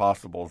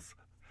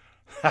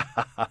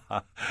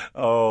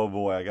 Oh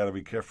boy, I got to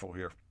be careful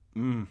here.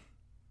 Then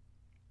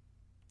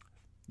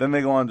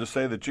they go on to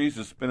say that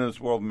Jesus has been in this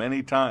world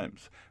many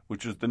times,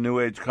 which is the New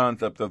Age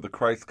concept of the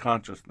Christ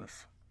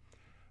consciousness.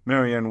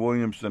 Marianne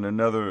Williamson,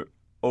 another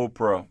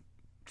Oprah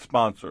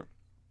sponsor,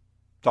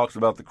 talks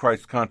about the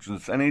Christ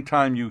consciousness.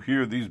 Anytime you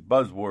hear these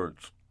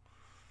buzzwords,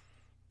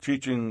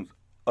 teachings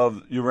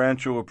of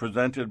Urantia were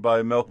presented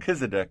by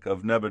Melchizedek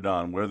of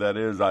Nebedon. Where that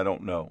is, I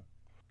don't know.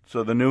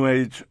 So the New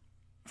Age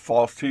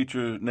false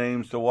teacher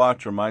names to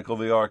watch are Michael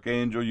the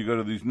Archangel. You go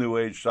to these New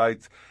Age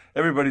sites,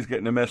 everybody's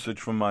getting a message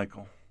from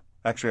Michael.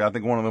 Actually, I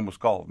think one of them was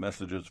called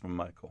Messages from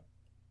Michael.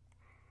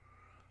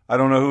 I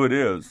don't know who it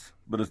is,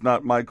 but it's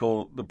not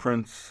Michael, the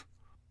prince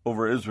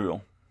over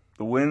Israel.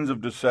 The winds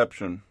of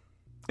deception,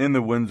 in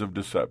the winds of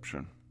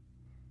deception,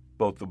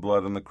 both the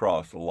blood and the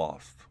cross are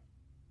lost.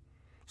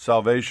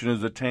 Salvation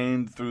is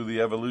attained through the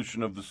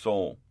evolution of the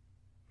soul.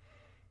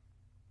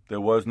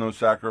 There was no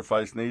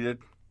sacrifice needed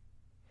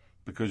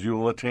because you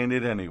will attain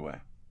it anyway.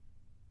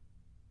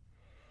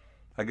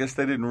 I guess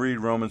they didn't read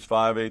Romans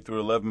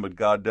 5:8-11, but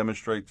God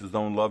demonstrates his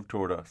own love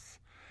toward us,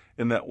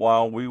 in that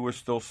while we were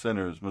still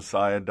sinners,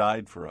 Messiah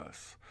died for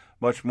us.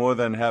 Much more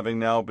than having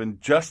now been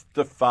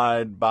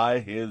justified by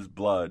his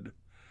blood,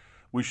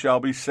 we shall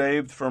be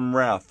saved from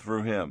wrath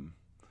through him.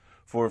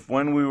 For if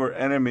when we were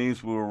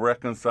enemies we were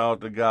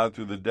reconciled to God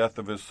through the death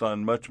of his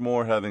Son, much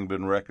more having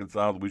been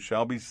reconciled, we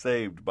shall be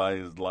saved by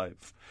his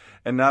life.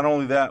 And not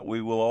only that,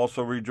 we will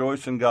also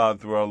rejoice in God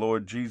through our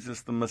Lord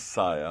Jesus the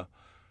Messiah,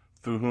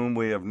 through whom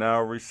we have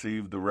now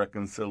received the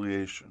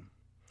reconciliation.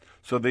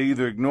 So they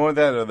either ignore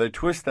that or they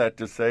twist that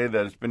to say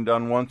that it's been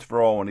done once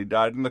for all. When he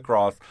died on the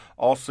cross,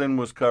 all sin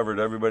was covered,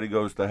 everybody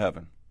goes to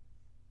heaven.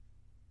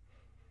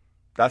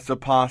 That's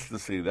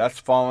apostasy. That's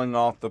falling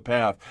off the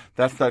path.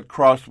 That's that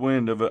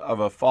crosswind of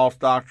a false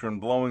doctrine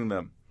blowing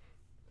them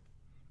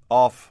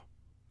off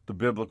the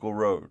biblical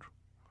road.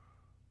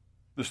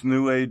 This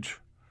New Age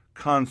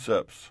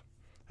concepts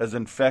has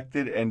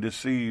infected and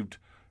deceived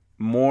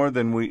more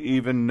than we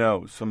even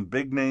know. Some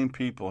big-name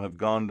people have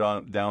gone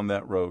down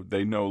that road.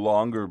 They no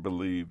longer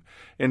believe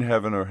in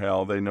heaven or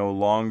hell. They no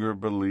longer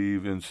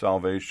believe in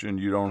salvation.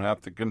 You don't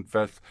have to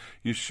confess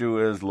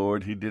Yeshua as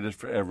Lord. He did it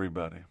for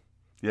everybody.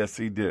 Yes,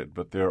 he did,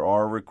 but there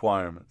are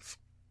requirements.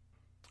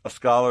 A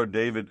scholar,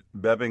 David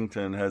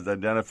Bebbington, has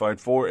identified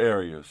 4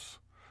 areas,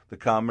 the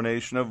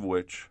combination of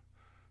which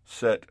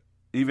set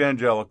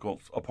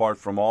evangelicals apart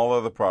from all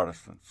other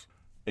Protestants.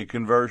 A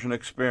conversion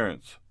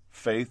experience.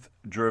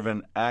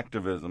 Faith-driven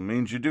activism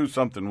means you do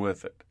something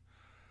with it.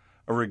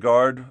 A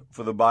regard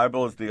for the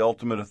Bible as the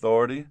ultimate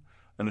authority,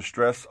 and a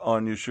stress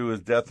on Yeshua's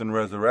death and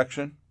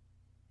resurrection.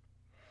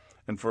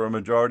 And for a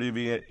majority of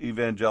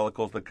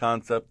evangelicals, the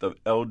concept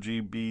of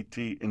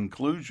LGBT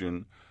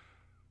inclusion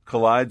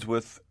collides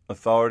with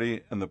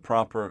authority and the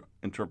proper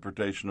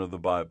interpretation of the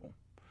Bible.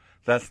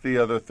 That's the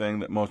other thing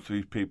that most of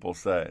these people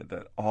say,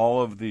 that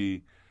all of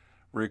the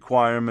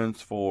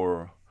requirements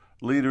for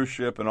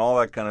leadership and all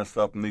that kind of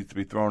stuff needs to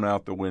be thrown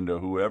out the window.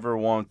 Whoever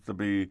wants to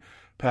be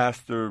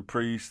pastor,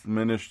 priest,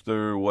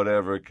 minister,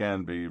 whatever it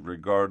can be,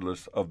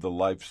 regardless of the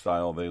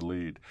lifestyle they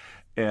lead.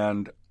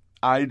 And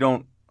I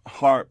don't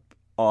harp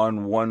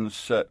on one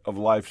set of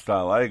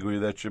lifestyle. I agree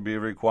that should be a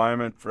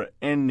requirement for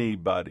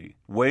anybody.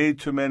 Way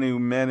too many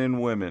men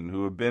and women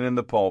who have been in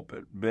the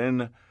pulpit,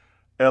 been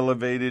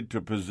elevated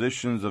to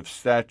positions of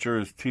stature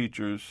as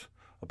teachers,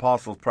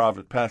 apostles,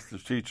 prophets,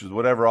 pastors, teachers,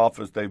 whatever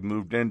office they've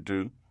moved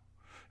into,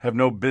 have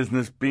no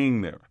business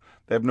being there.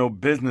 They have no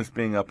business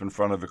being up in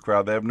front of a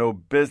crowd. They have no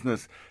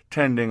business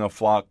tending a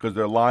flock because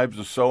their lives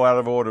are so out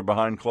of order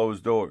behind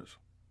closed doors,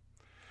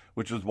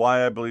 which is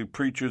why I believe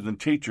preachers and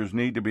teachers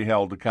need to be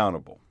held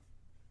accountable.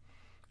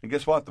 And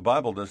guess what? The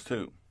Bible does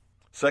too.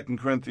 2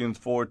 Corinthians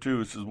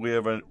 4:2 says, we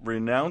have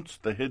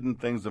renounced the hidden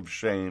things of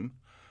shame,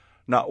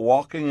 not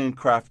walking in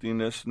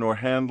craftiness, nor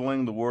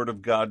handling the word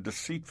of God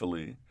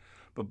deceitfully,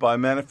 but by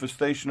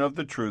manifestation of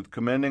the truth,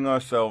 commending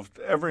ourselves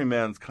to every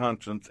man's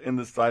conscience in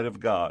the sight of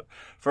God.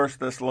 1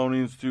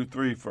 Thessalonians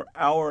 2:3, for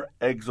our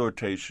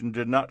exhortation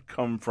did not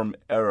come from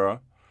error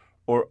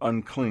or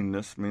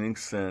uncleanness, meaning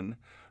sin,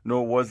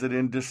 nor was it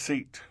in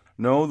deceit.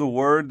 No, the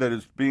word that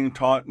is being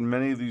taught in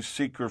many of these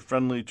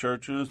seeker-friendly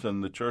churches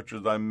and the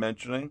churches I'm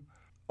mentioning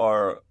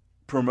are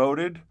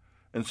promoted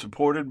and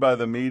supported by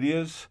the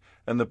medias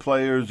and the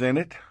players in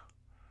it.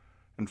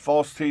 And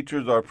false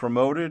teachers are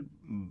promoted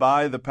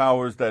by the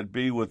powers that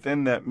be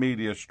within that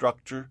media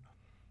structure,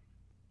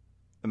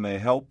 and they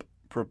help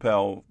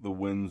propel the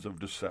winds of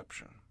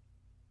deception.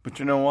 But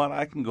you know what?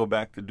 I can go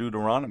back to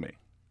Deuteronomy,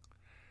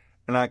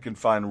 and I can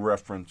find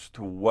reference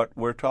to what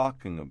we're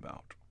talking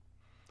about.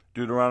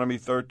 Deuteronomy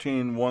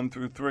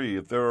 13:1-3,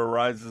 if there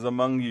arises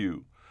among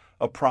you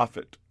a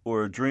prophet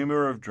or a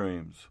dreamer of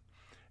dreams,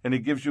 and he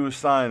gives you a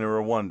sign or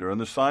a wonder, and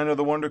the sign or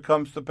the wonder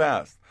comes to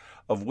pass,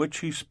 of which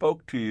he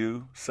spoke to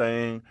you,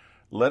 saying,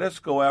 let us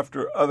go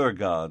after other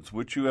gods,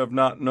 which you have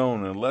not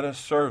known, and let us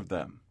serve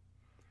them.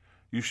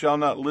 You shall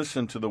not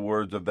listen to the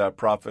words of that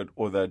prophet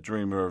or that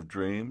dreamer of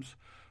dreams,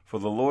 for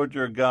the Lord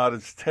your God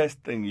is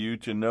testing you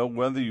to know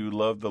whether you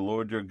love the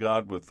Lord your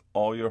God with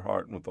all your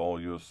heart and with all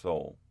your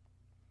soul.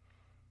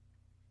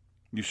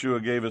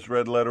 Yeshua gave us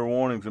red letter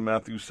warnings in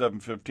Matthew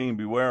 7:15,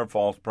 beware of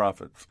false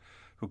prophets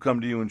who come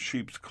to you in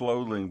sheep's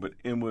clothing, but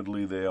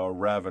inwardly they are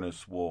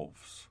ravenous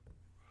wolves.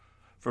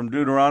 From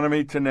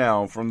Deuteronomy to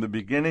now, from the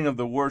beginning of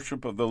the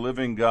worship of the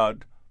living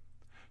God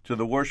to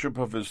the worship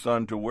of his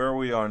Son, to where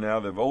we are now.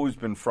 There have always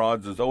been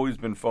frauds. There's always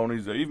been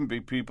phonies. There even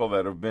be people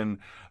that have been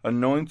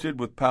anointed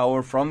with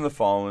power from the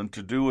fallen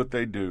to do what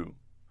they do.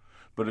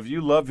 But if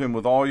you love him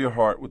with all your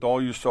heart, with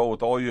all your soul,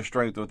 with all your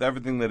strength, with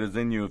everything that is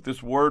in you, if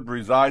this word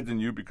resides in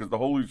you because the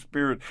Holy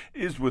Spirit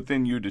is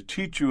within you to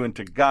teach you and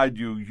to guide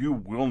you, you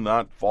will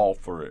not fall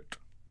for it.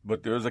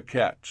 But there's a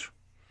catch.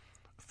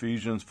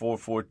 Ephesians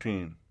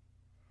 4:14.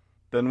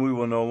 Then we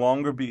will no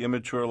longer be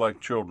immature like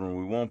children.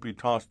 We won't be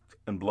tossed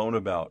and blown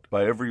about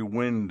by every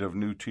wind of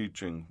new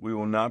teaching. We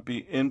will not be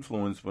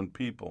influenced when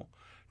people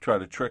try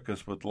to trick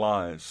us with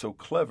lies, so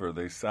clever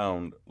they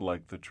sound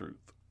like the truth.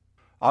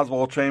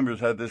 Oswald Chambers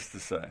had this to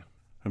say,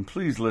 and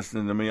please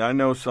listen to me. I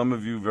know some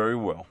of you very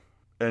well,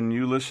 and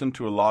you listen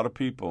to a lot of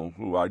people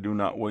who I do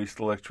not waste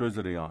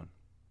electricity on,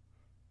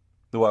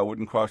 though I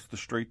wouldn't cross the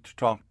street to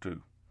talk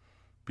to,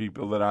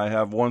 people that I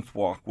have once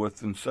walked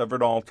with and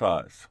severed all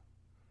ties.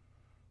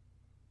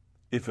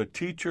 If a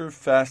teacher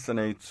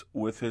fascinates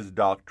with his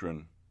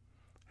doctrine,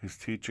 his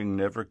teaching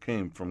never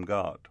came from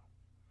God.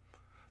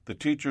 The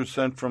teacher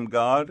sent from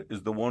God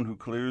is the one who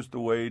clears the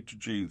way to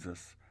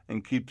Jesus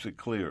and keeps it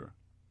clear.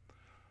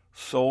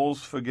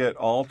 Souls forget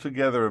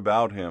altogether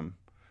about him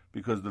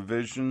because the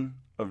vision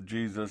of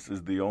Jesus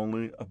is the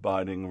only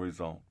abiding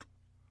result.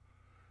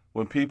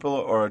 When people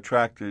are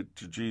attracted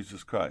to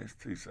Jesus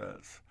Christ, he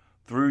says,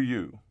 through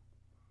you,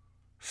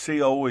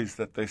 see always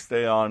that they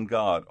stay on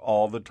God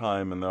all the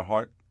time, and their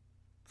hearts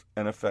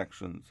and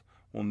affections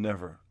will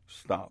never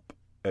stop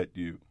at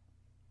you.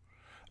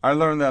 I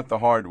learned that the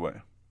hard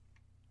way.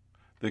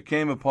 There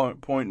came a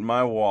point in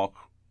my walk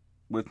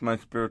with my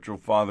spiritual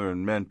father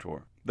and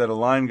mentor that a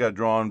line got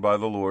drawn by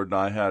the Lord, and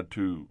I had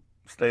to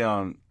stay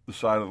on the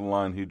side of the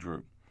line he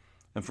drew.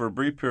 And for a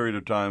brief period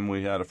of time,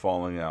 we had a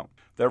falling out.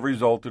 That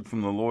resulted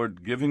from the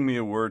Lord giving me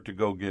a word to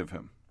go give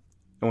him.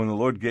 And when the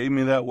Lord gave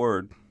me that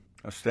word,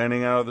 I was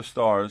standing out of the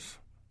stars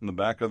in the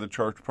back of the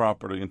church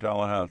property in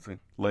Tallahassee,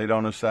 late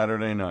on a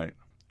Saturday night.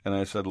 And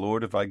I said,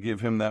 Lord, if I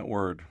give him that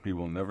word, he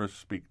will never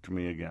speak to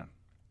me again.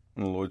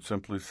 And the Lord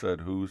simply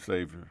said, who's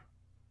Savior,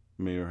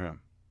 me or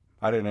him?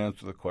 I didn't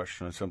answer the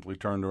question. I simply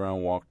turned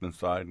around, walked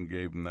inside, and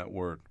gave him that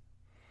word.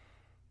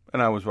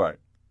 And I was right.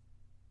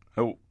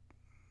 Oh,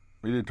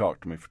 he did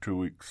talk to me for 2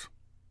 weeks.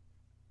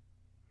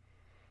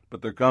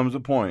 But there comes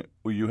a point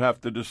where you have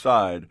to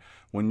decide.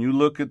 When you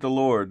look at the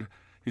Lord,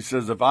 he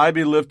says, if I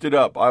be lifted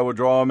up, I will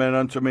draw men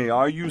unto me.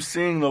 Are you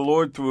seeing the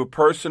Lord through a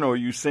person, or are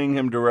you seeing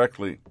him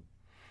directly?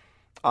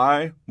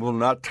 I will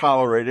not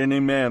tolerate any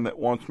man that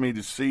wants me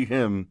to see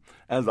him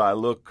as I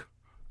look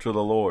to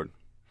the Lord.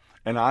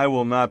 And I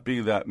will not be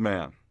that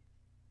man.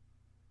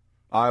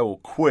 I will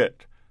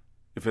quit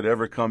if it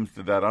ever comes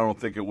to that. I don't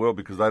think it will,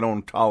 because I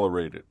don't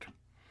tolerate it.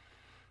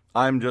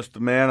 I'm just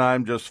a man.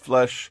 I'm just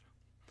flesh.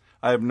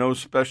 I have no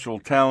special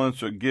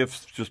talents or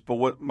gifts, but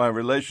what my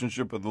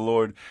relationship with the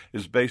Lord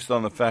is based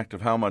on the fact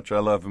of how much I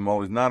love him.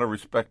 Well, he's not a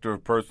respecter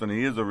of person.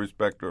 He is a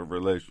respecter of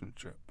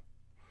relationship.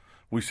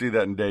 We see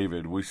that in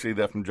David. We see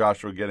that from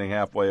Joshua getting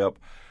halfway up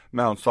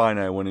Mount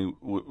Sinai when he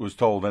was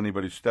told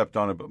anybody stepped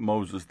on it but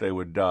Moses, they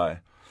would die.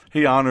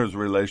 He honors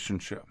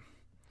relationship.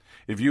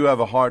 If you have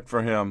a heart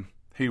for him,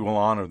 he will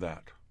honor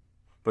that,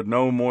 but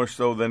no more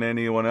so than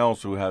anyone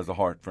else who has a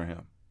heart for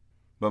him.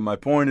 But my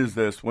point is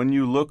this: when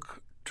you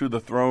look to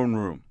the throne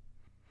room,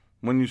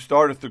 when you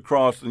start at the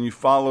cross and you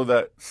follow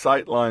that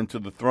sight line to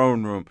the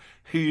throne room,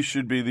 he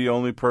should be the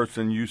only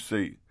person you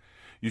see.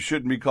 You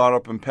shouldn't be caught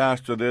up in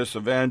pastor this,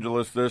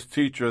 evangelist this,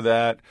 teacher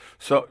that.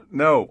 So,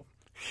 no,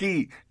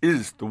 he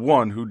is the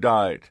one who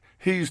died.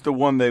 He's the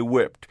one they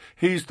whipped.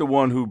 He's the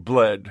one who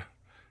bled.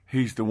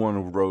 He's the one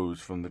who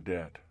rose from the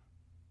dead.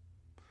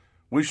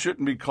 We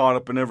shouldn't be caught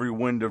up in every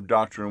wind of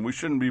doctrine. We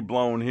shouldn't be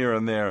blown here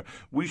and there.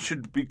 We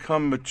should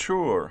become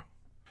mature.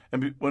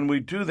 And when we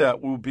do that,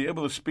 we'll be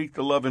able to speak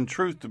the love and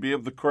truth to be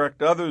able to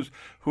correct others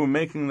who are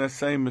making the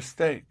same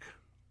mistake.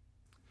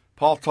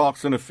 Paul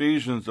talks in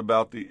Ephesians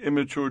about the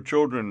immature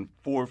children,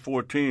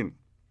 4:14.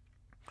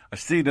 I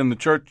see it in the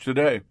church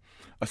today.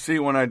 I see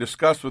it when I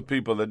discuss with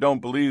people that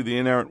don't believe the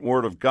inerrant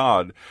word of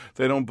God.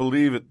 They don't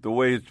believe it the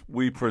way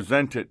we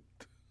present it,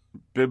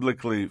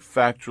 biblically,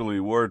 factually,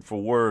 word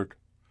for word.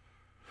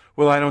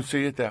 Well, I don't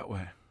see it that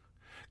way.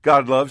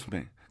 God loves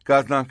me.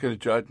 God's not going to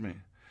judge me.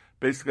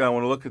 Basically, I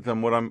want to look at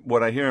them.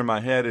 What I hear in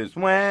my head is,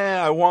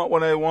 well, I want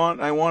what I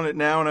want. I want it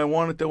now, and I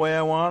want it the way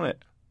I want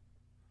it.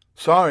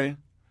 Sorry,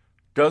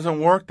 doesn't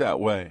work that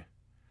way.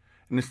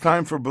 And it's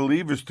time for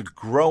believers to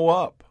grow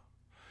up.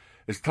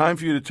 It's time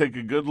for you to take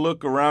a good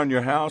look around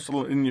your house,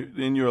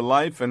 in your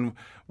life, and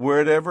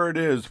wherever it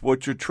is,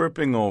 what you're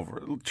tripping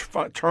over.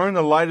 Turn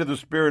the light of the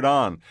Spirit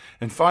on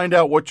and find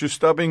out what you're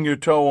stubbing your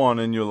toe on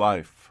in your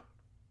life.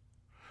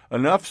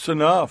 Enough's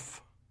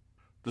enough.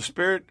 The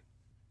Spirit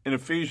in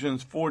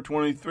Ephesians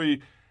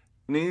 4:23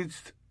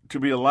 needs to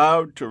be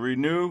allowed to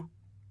renew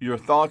your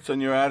thoughts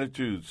and your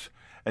attitudes.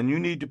 And you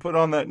need to put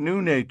on that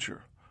new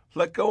nature.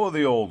 Let go of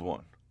the old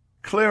one.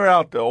 Clear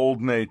out the old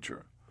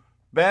nature.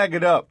 Bag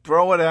it up.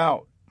 Throw it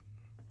out.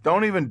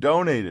 Don't even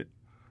donate it.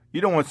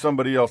 You don't want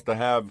somebody else to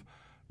have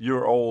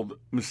your old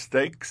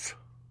mistakes.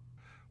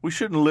 We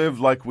shouldn't live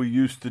like we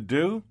used to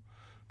do.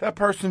 That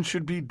person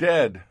should be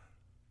dead.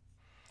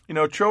 You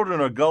know, children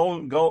are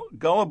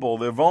gullible,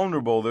 they're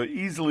vulnerable, they're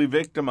easily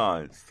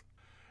victimized.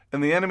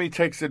 And the enemy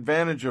takes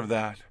advantage of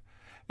that.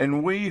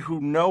 And we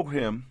who know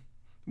him,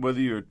 whether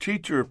you're a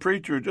teacher, a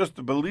preacher, or just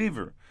a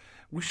believer,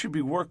 we should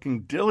be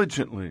working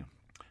diligently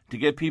to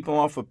get people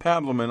off of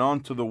pablum and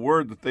onto the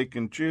word that they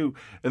can chew,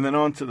 and then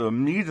onto the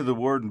meat of the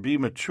word and be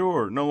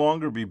mature, no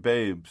longer be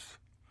babes.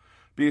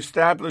 Be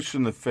established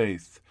in the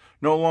faith,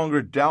 no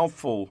longer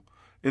doubtful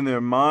in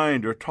their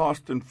mind or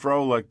tossed and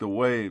fro like the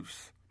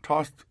waves,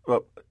 tossed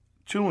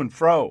to and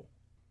fro.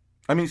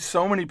 I mean,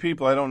 so many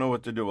people, I don't know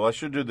what to do. Well, I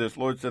should do this.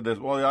 Lord said this.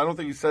 Well, I don't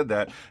think he said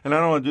that. And I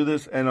don't want to do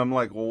this. And I'm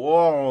like,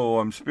 whoa,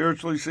 I'm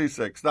spiritually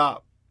seasick.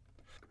 Stop.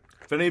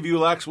 If any of you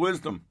lacks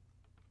wisdom,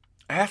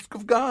 ask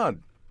of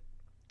God,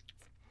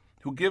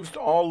 who gives to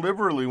all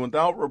liberally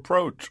without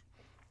reproach,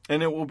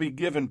 and it will be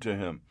given to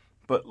him.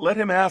 But let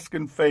him ask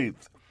in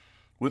faith,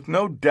 with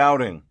no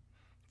doubting,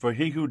 for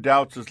he who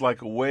doubts is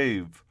like a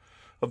wave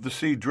of the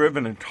sea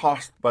driven and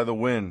tossed by the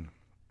wind.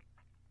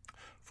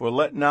 For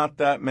let not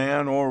that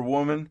man or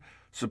woman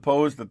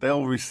suppose that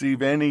they'll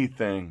receive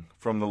anything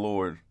from the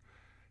Lord.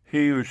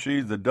 He or she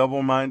is a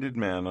double-minded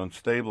man,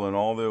 unstable in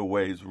all their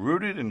ways,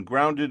 rooted and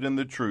grounded in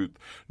the truth,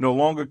 no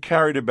longer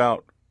carried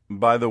about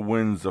by the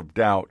winds of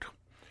doubt.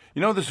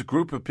 You know, there's a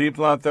group of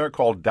people out there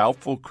called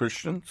doubtful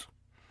Christians.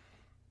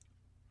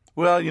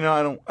 Well, you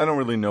know, I don't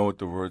really know what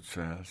the word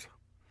says.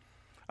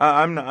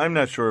 I'm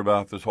not sure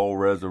about this whole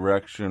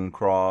resurrection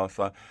cross.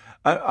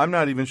 I'm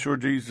not even sure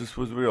Jesus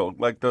was real,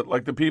 like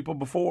the people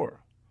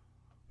before.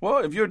 Well,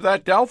 if you're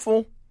that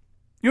doubtful,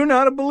 you're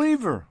not a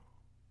believer.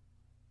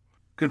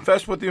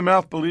 Confess with your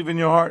mouth, believe in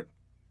your heart.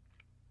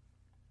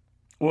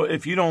 Well,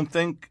 if you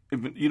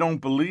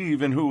don't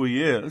believe in who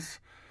he is,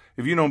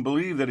 if you don't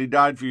believe that he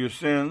died for your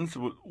sins,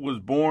 was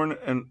born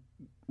and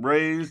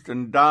raised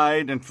and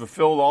died and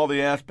fulfilled all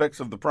the aspects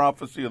of the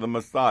prophecy of the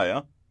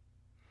Messiah,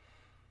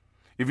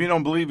 if you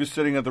don't believe he's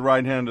sitting at the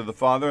right hand of the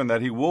Father and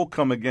that he will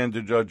come again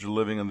to judge the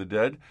living and the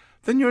dead,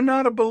 then you're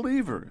not a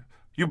believer.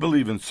 You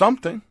believe in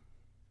something,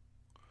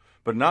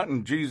 but not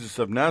in Jesus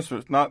of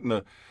Nazareth, not in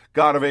the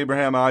God of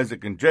Abraham,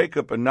 Isaac, and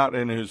Jacob, and not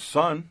in his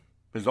Son,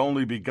 his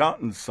only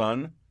begotten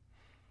Son,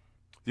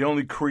 the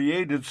only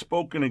created,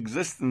 spoken,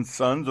 existent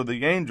sons of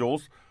the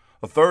angels,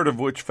 a third of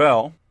which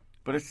fell.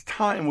 But it's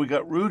time we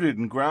got rooted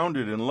and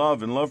grounded in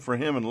love for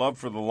him and love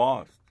for the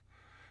lost.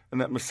 And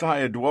that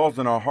Messiah dwells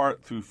in our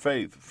heart through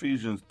faith,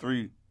 Ephesians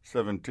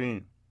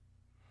 3:17.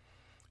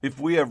 If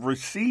we have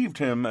received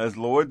him as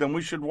Lord, then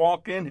we should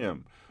walk in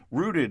him,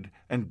 rooted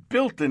and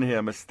built in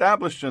him,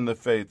 established in the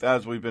faith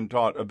as we've been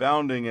taught,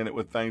 abounding in it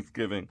with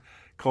thanksgiving,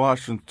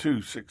 Colossians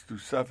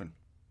 2:6-7.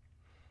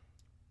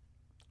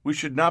 We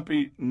should not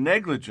be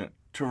negligent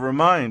to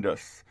remind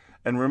us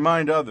and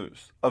remind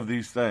others of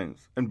these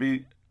things and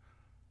be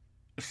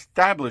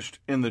established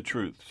in the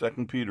truth,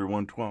 2 Peter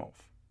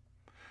 1:12.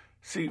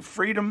 See,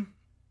 freedom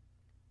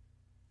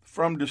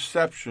from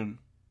deception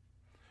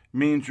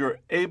means you're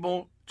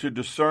able to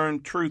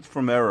discern truth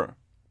from error.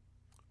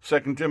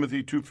 2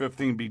 Timothy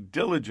 2:15, be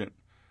diligent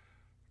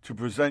to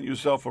present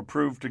yourself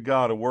approved to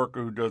God, a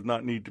worker who does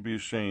not need to be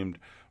ashamed,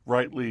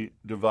 rightly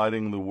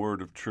dividing the word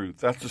of truth.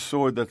 That's a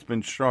sword that's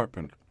been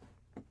sharpened.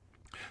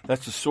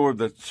 That's a sword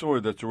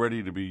that's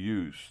ready to be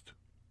used.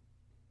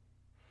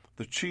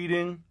 The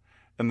cheating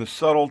and the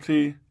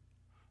subtlety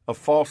of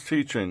false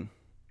teaching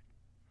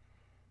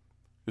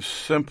is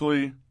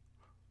simply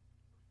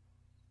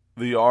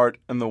the art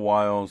and the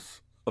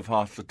wiles of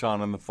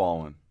Hasatan and the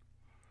fallen,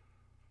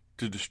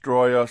 to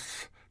destroy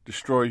us,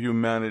 destroy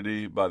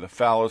humanity by the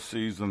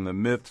fallacies and the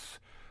myths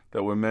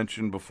that were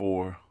mentioned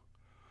before,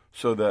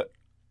 so that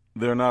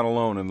they're not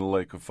alone in the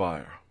lake of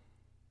fire.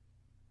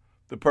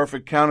 The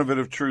perfect counterfeit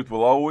of truth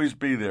will always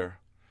be there,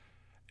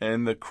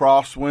 and the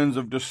crosswinds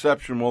of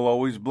deception will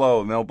always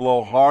blow, and they'll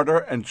blow harder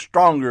and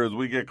stronger as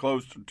we get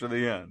closer to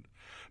the end.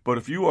 But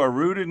if you are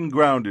rooted and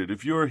grounded,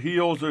 if your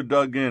heels are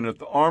dug in, if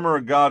the armor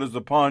of God is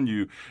upon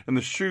you, and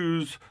the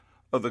shoes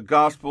of the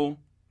gospel,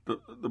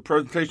 the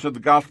presentation of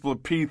the gospel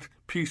of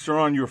peace are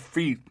on your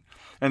feet,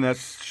 and that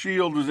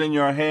shield is in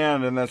your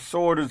hand, and that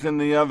sword is in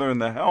the other,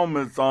 and the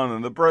helmet's on,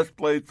 and the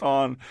breastplate's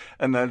on,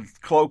 and that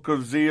cloak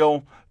of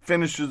zeal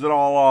finishes it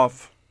all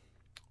off,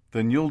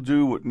 then you'll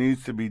do what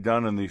needs to be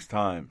done in these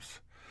times.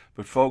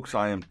 But folks,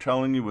 I am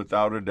telling you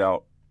without a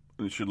doubt,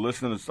 you should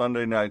listen to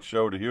Sunday night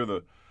show to hear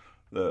the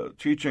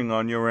teaching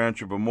on your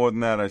answer, but more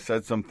than that, I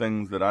said some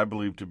things that I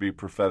believe to be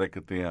prophetic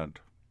at the end.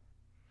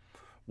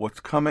 What's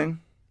coming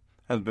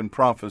has been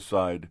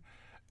prophesied,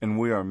 and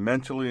we are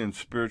mentally and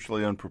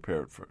spiritually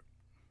unprepared for it.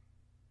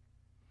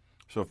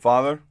 So,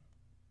 Father,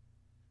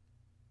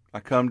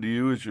 I come to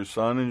you as your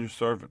son and your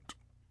servant.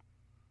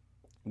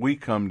 We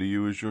come to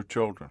you as your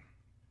children.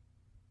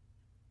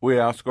 We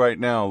ask right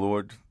now,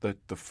 Lord,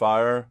 that the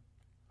fire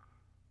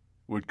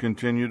would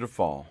continue to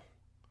fall,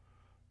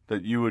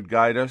 that you would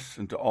guide us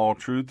into all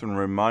truth and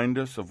remind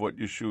us of what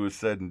Yeshua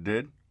said and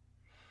did,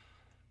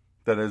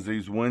 that as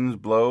these winds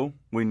blow,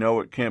 we know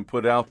it can't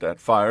put out that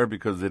fire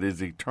because it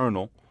is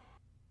eternal.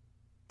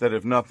 that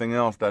if nothing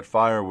else, that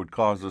fire would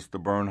cause us to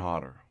burn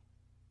hotter.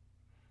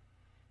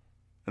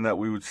 And that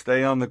we would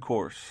stay on the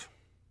course,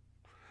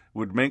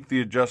 would make the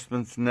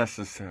adjustments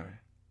necessary.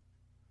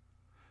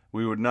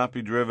 We would not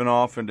be driven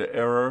off into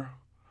error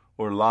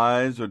or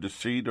lies or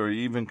deceit or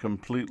even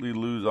completely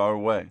lose our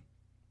way.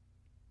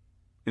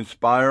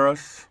 Inspire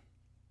us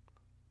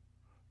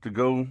to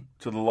go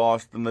to the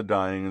lost and the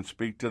dying and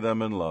speak to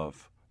them in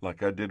love,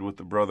 like I did with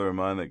the brother of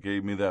mine that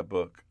gave me that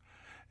book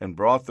and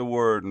brought the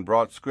word and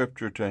brought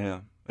scripture to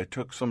him. It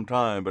took some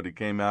time, but he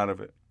came out of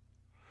it.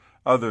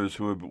 Others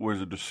who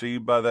were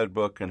deceived by that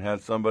book and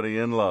had somebody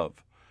in love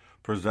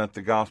present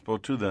the gospel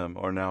to them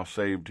are now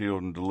saved,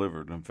 healed, and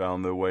delivered and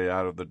found their way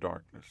out of the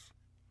darkness.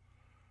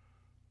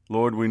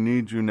 Lord, we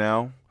need you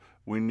now.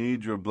 We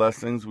need your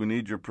blessings. We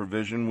need your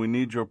provision. We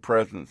need your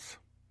presence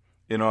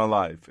in our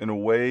life in a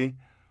way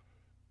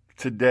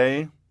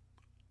today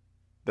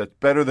that's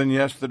better than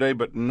yesterday,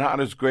 but not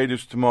as great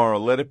as tomorrow.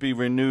 Let it be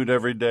renewed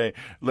every day.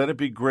 Let it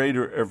be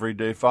greater every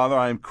day. Father,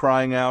 I am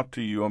crying out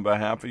to you on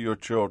behalf of your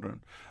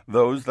children,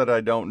 those that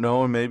I don't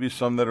know and maybe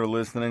some that are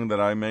listening that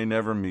I may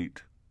never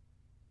meet.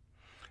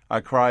 I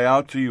cry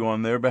out to you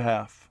on their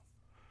behalf.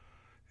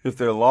 If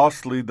they're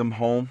lost, lead them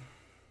home.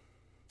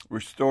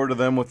 Restore to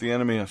them what the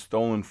enemy has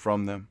stolen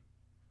from them.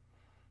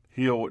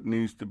 Heal what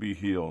needs to be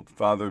healed.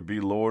 Father, be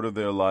Lord of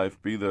their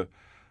life. Be the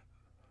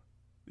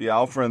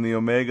Alpha and the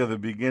Omega, the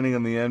beginning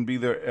and the end. Be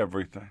their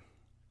everything.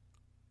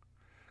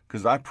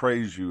 Because I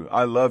praise you.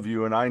 I love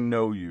you and I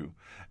know you.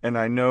 And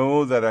I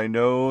know that I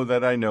know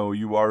that I know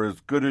you are as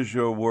good as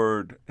your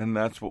word. And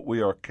that's what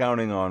we are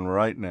counting on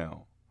right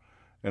now.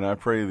 And I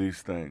pray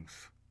these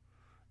things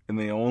in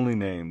the only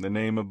name, the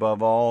name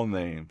above all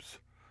names,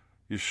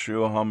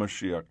 Yeshua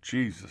HaMashiach,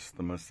 Jesus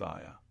the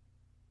Messiah.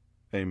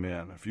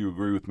 Amen. If you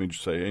agree with me,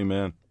 just say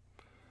amen.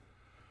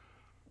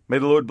 May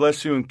the Lord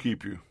bless you and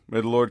keep you. May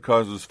the Lord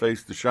cause his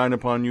face to shine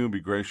upon you and be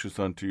gracious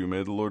unto you.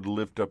 May the Lord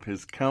lift up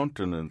his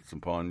countenance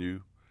upon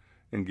you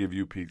and give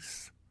you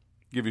peace.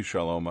 Give you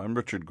shalom. I'm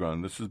Richard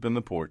Grun. This has been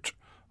The Porch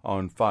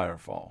on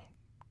Firefall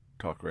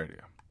Talk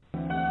Radio.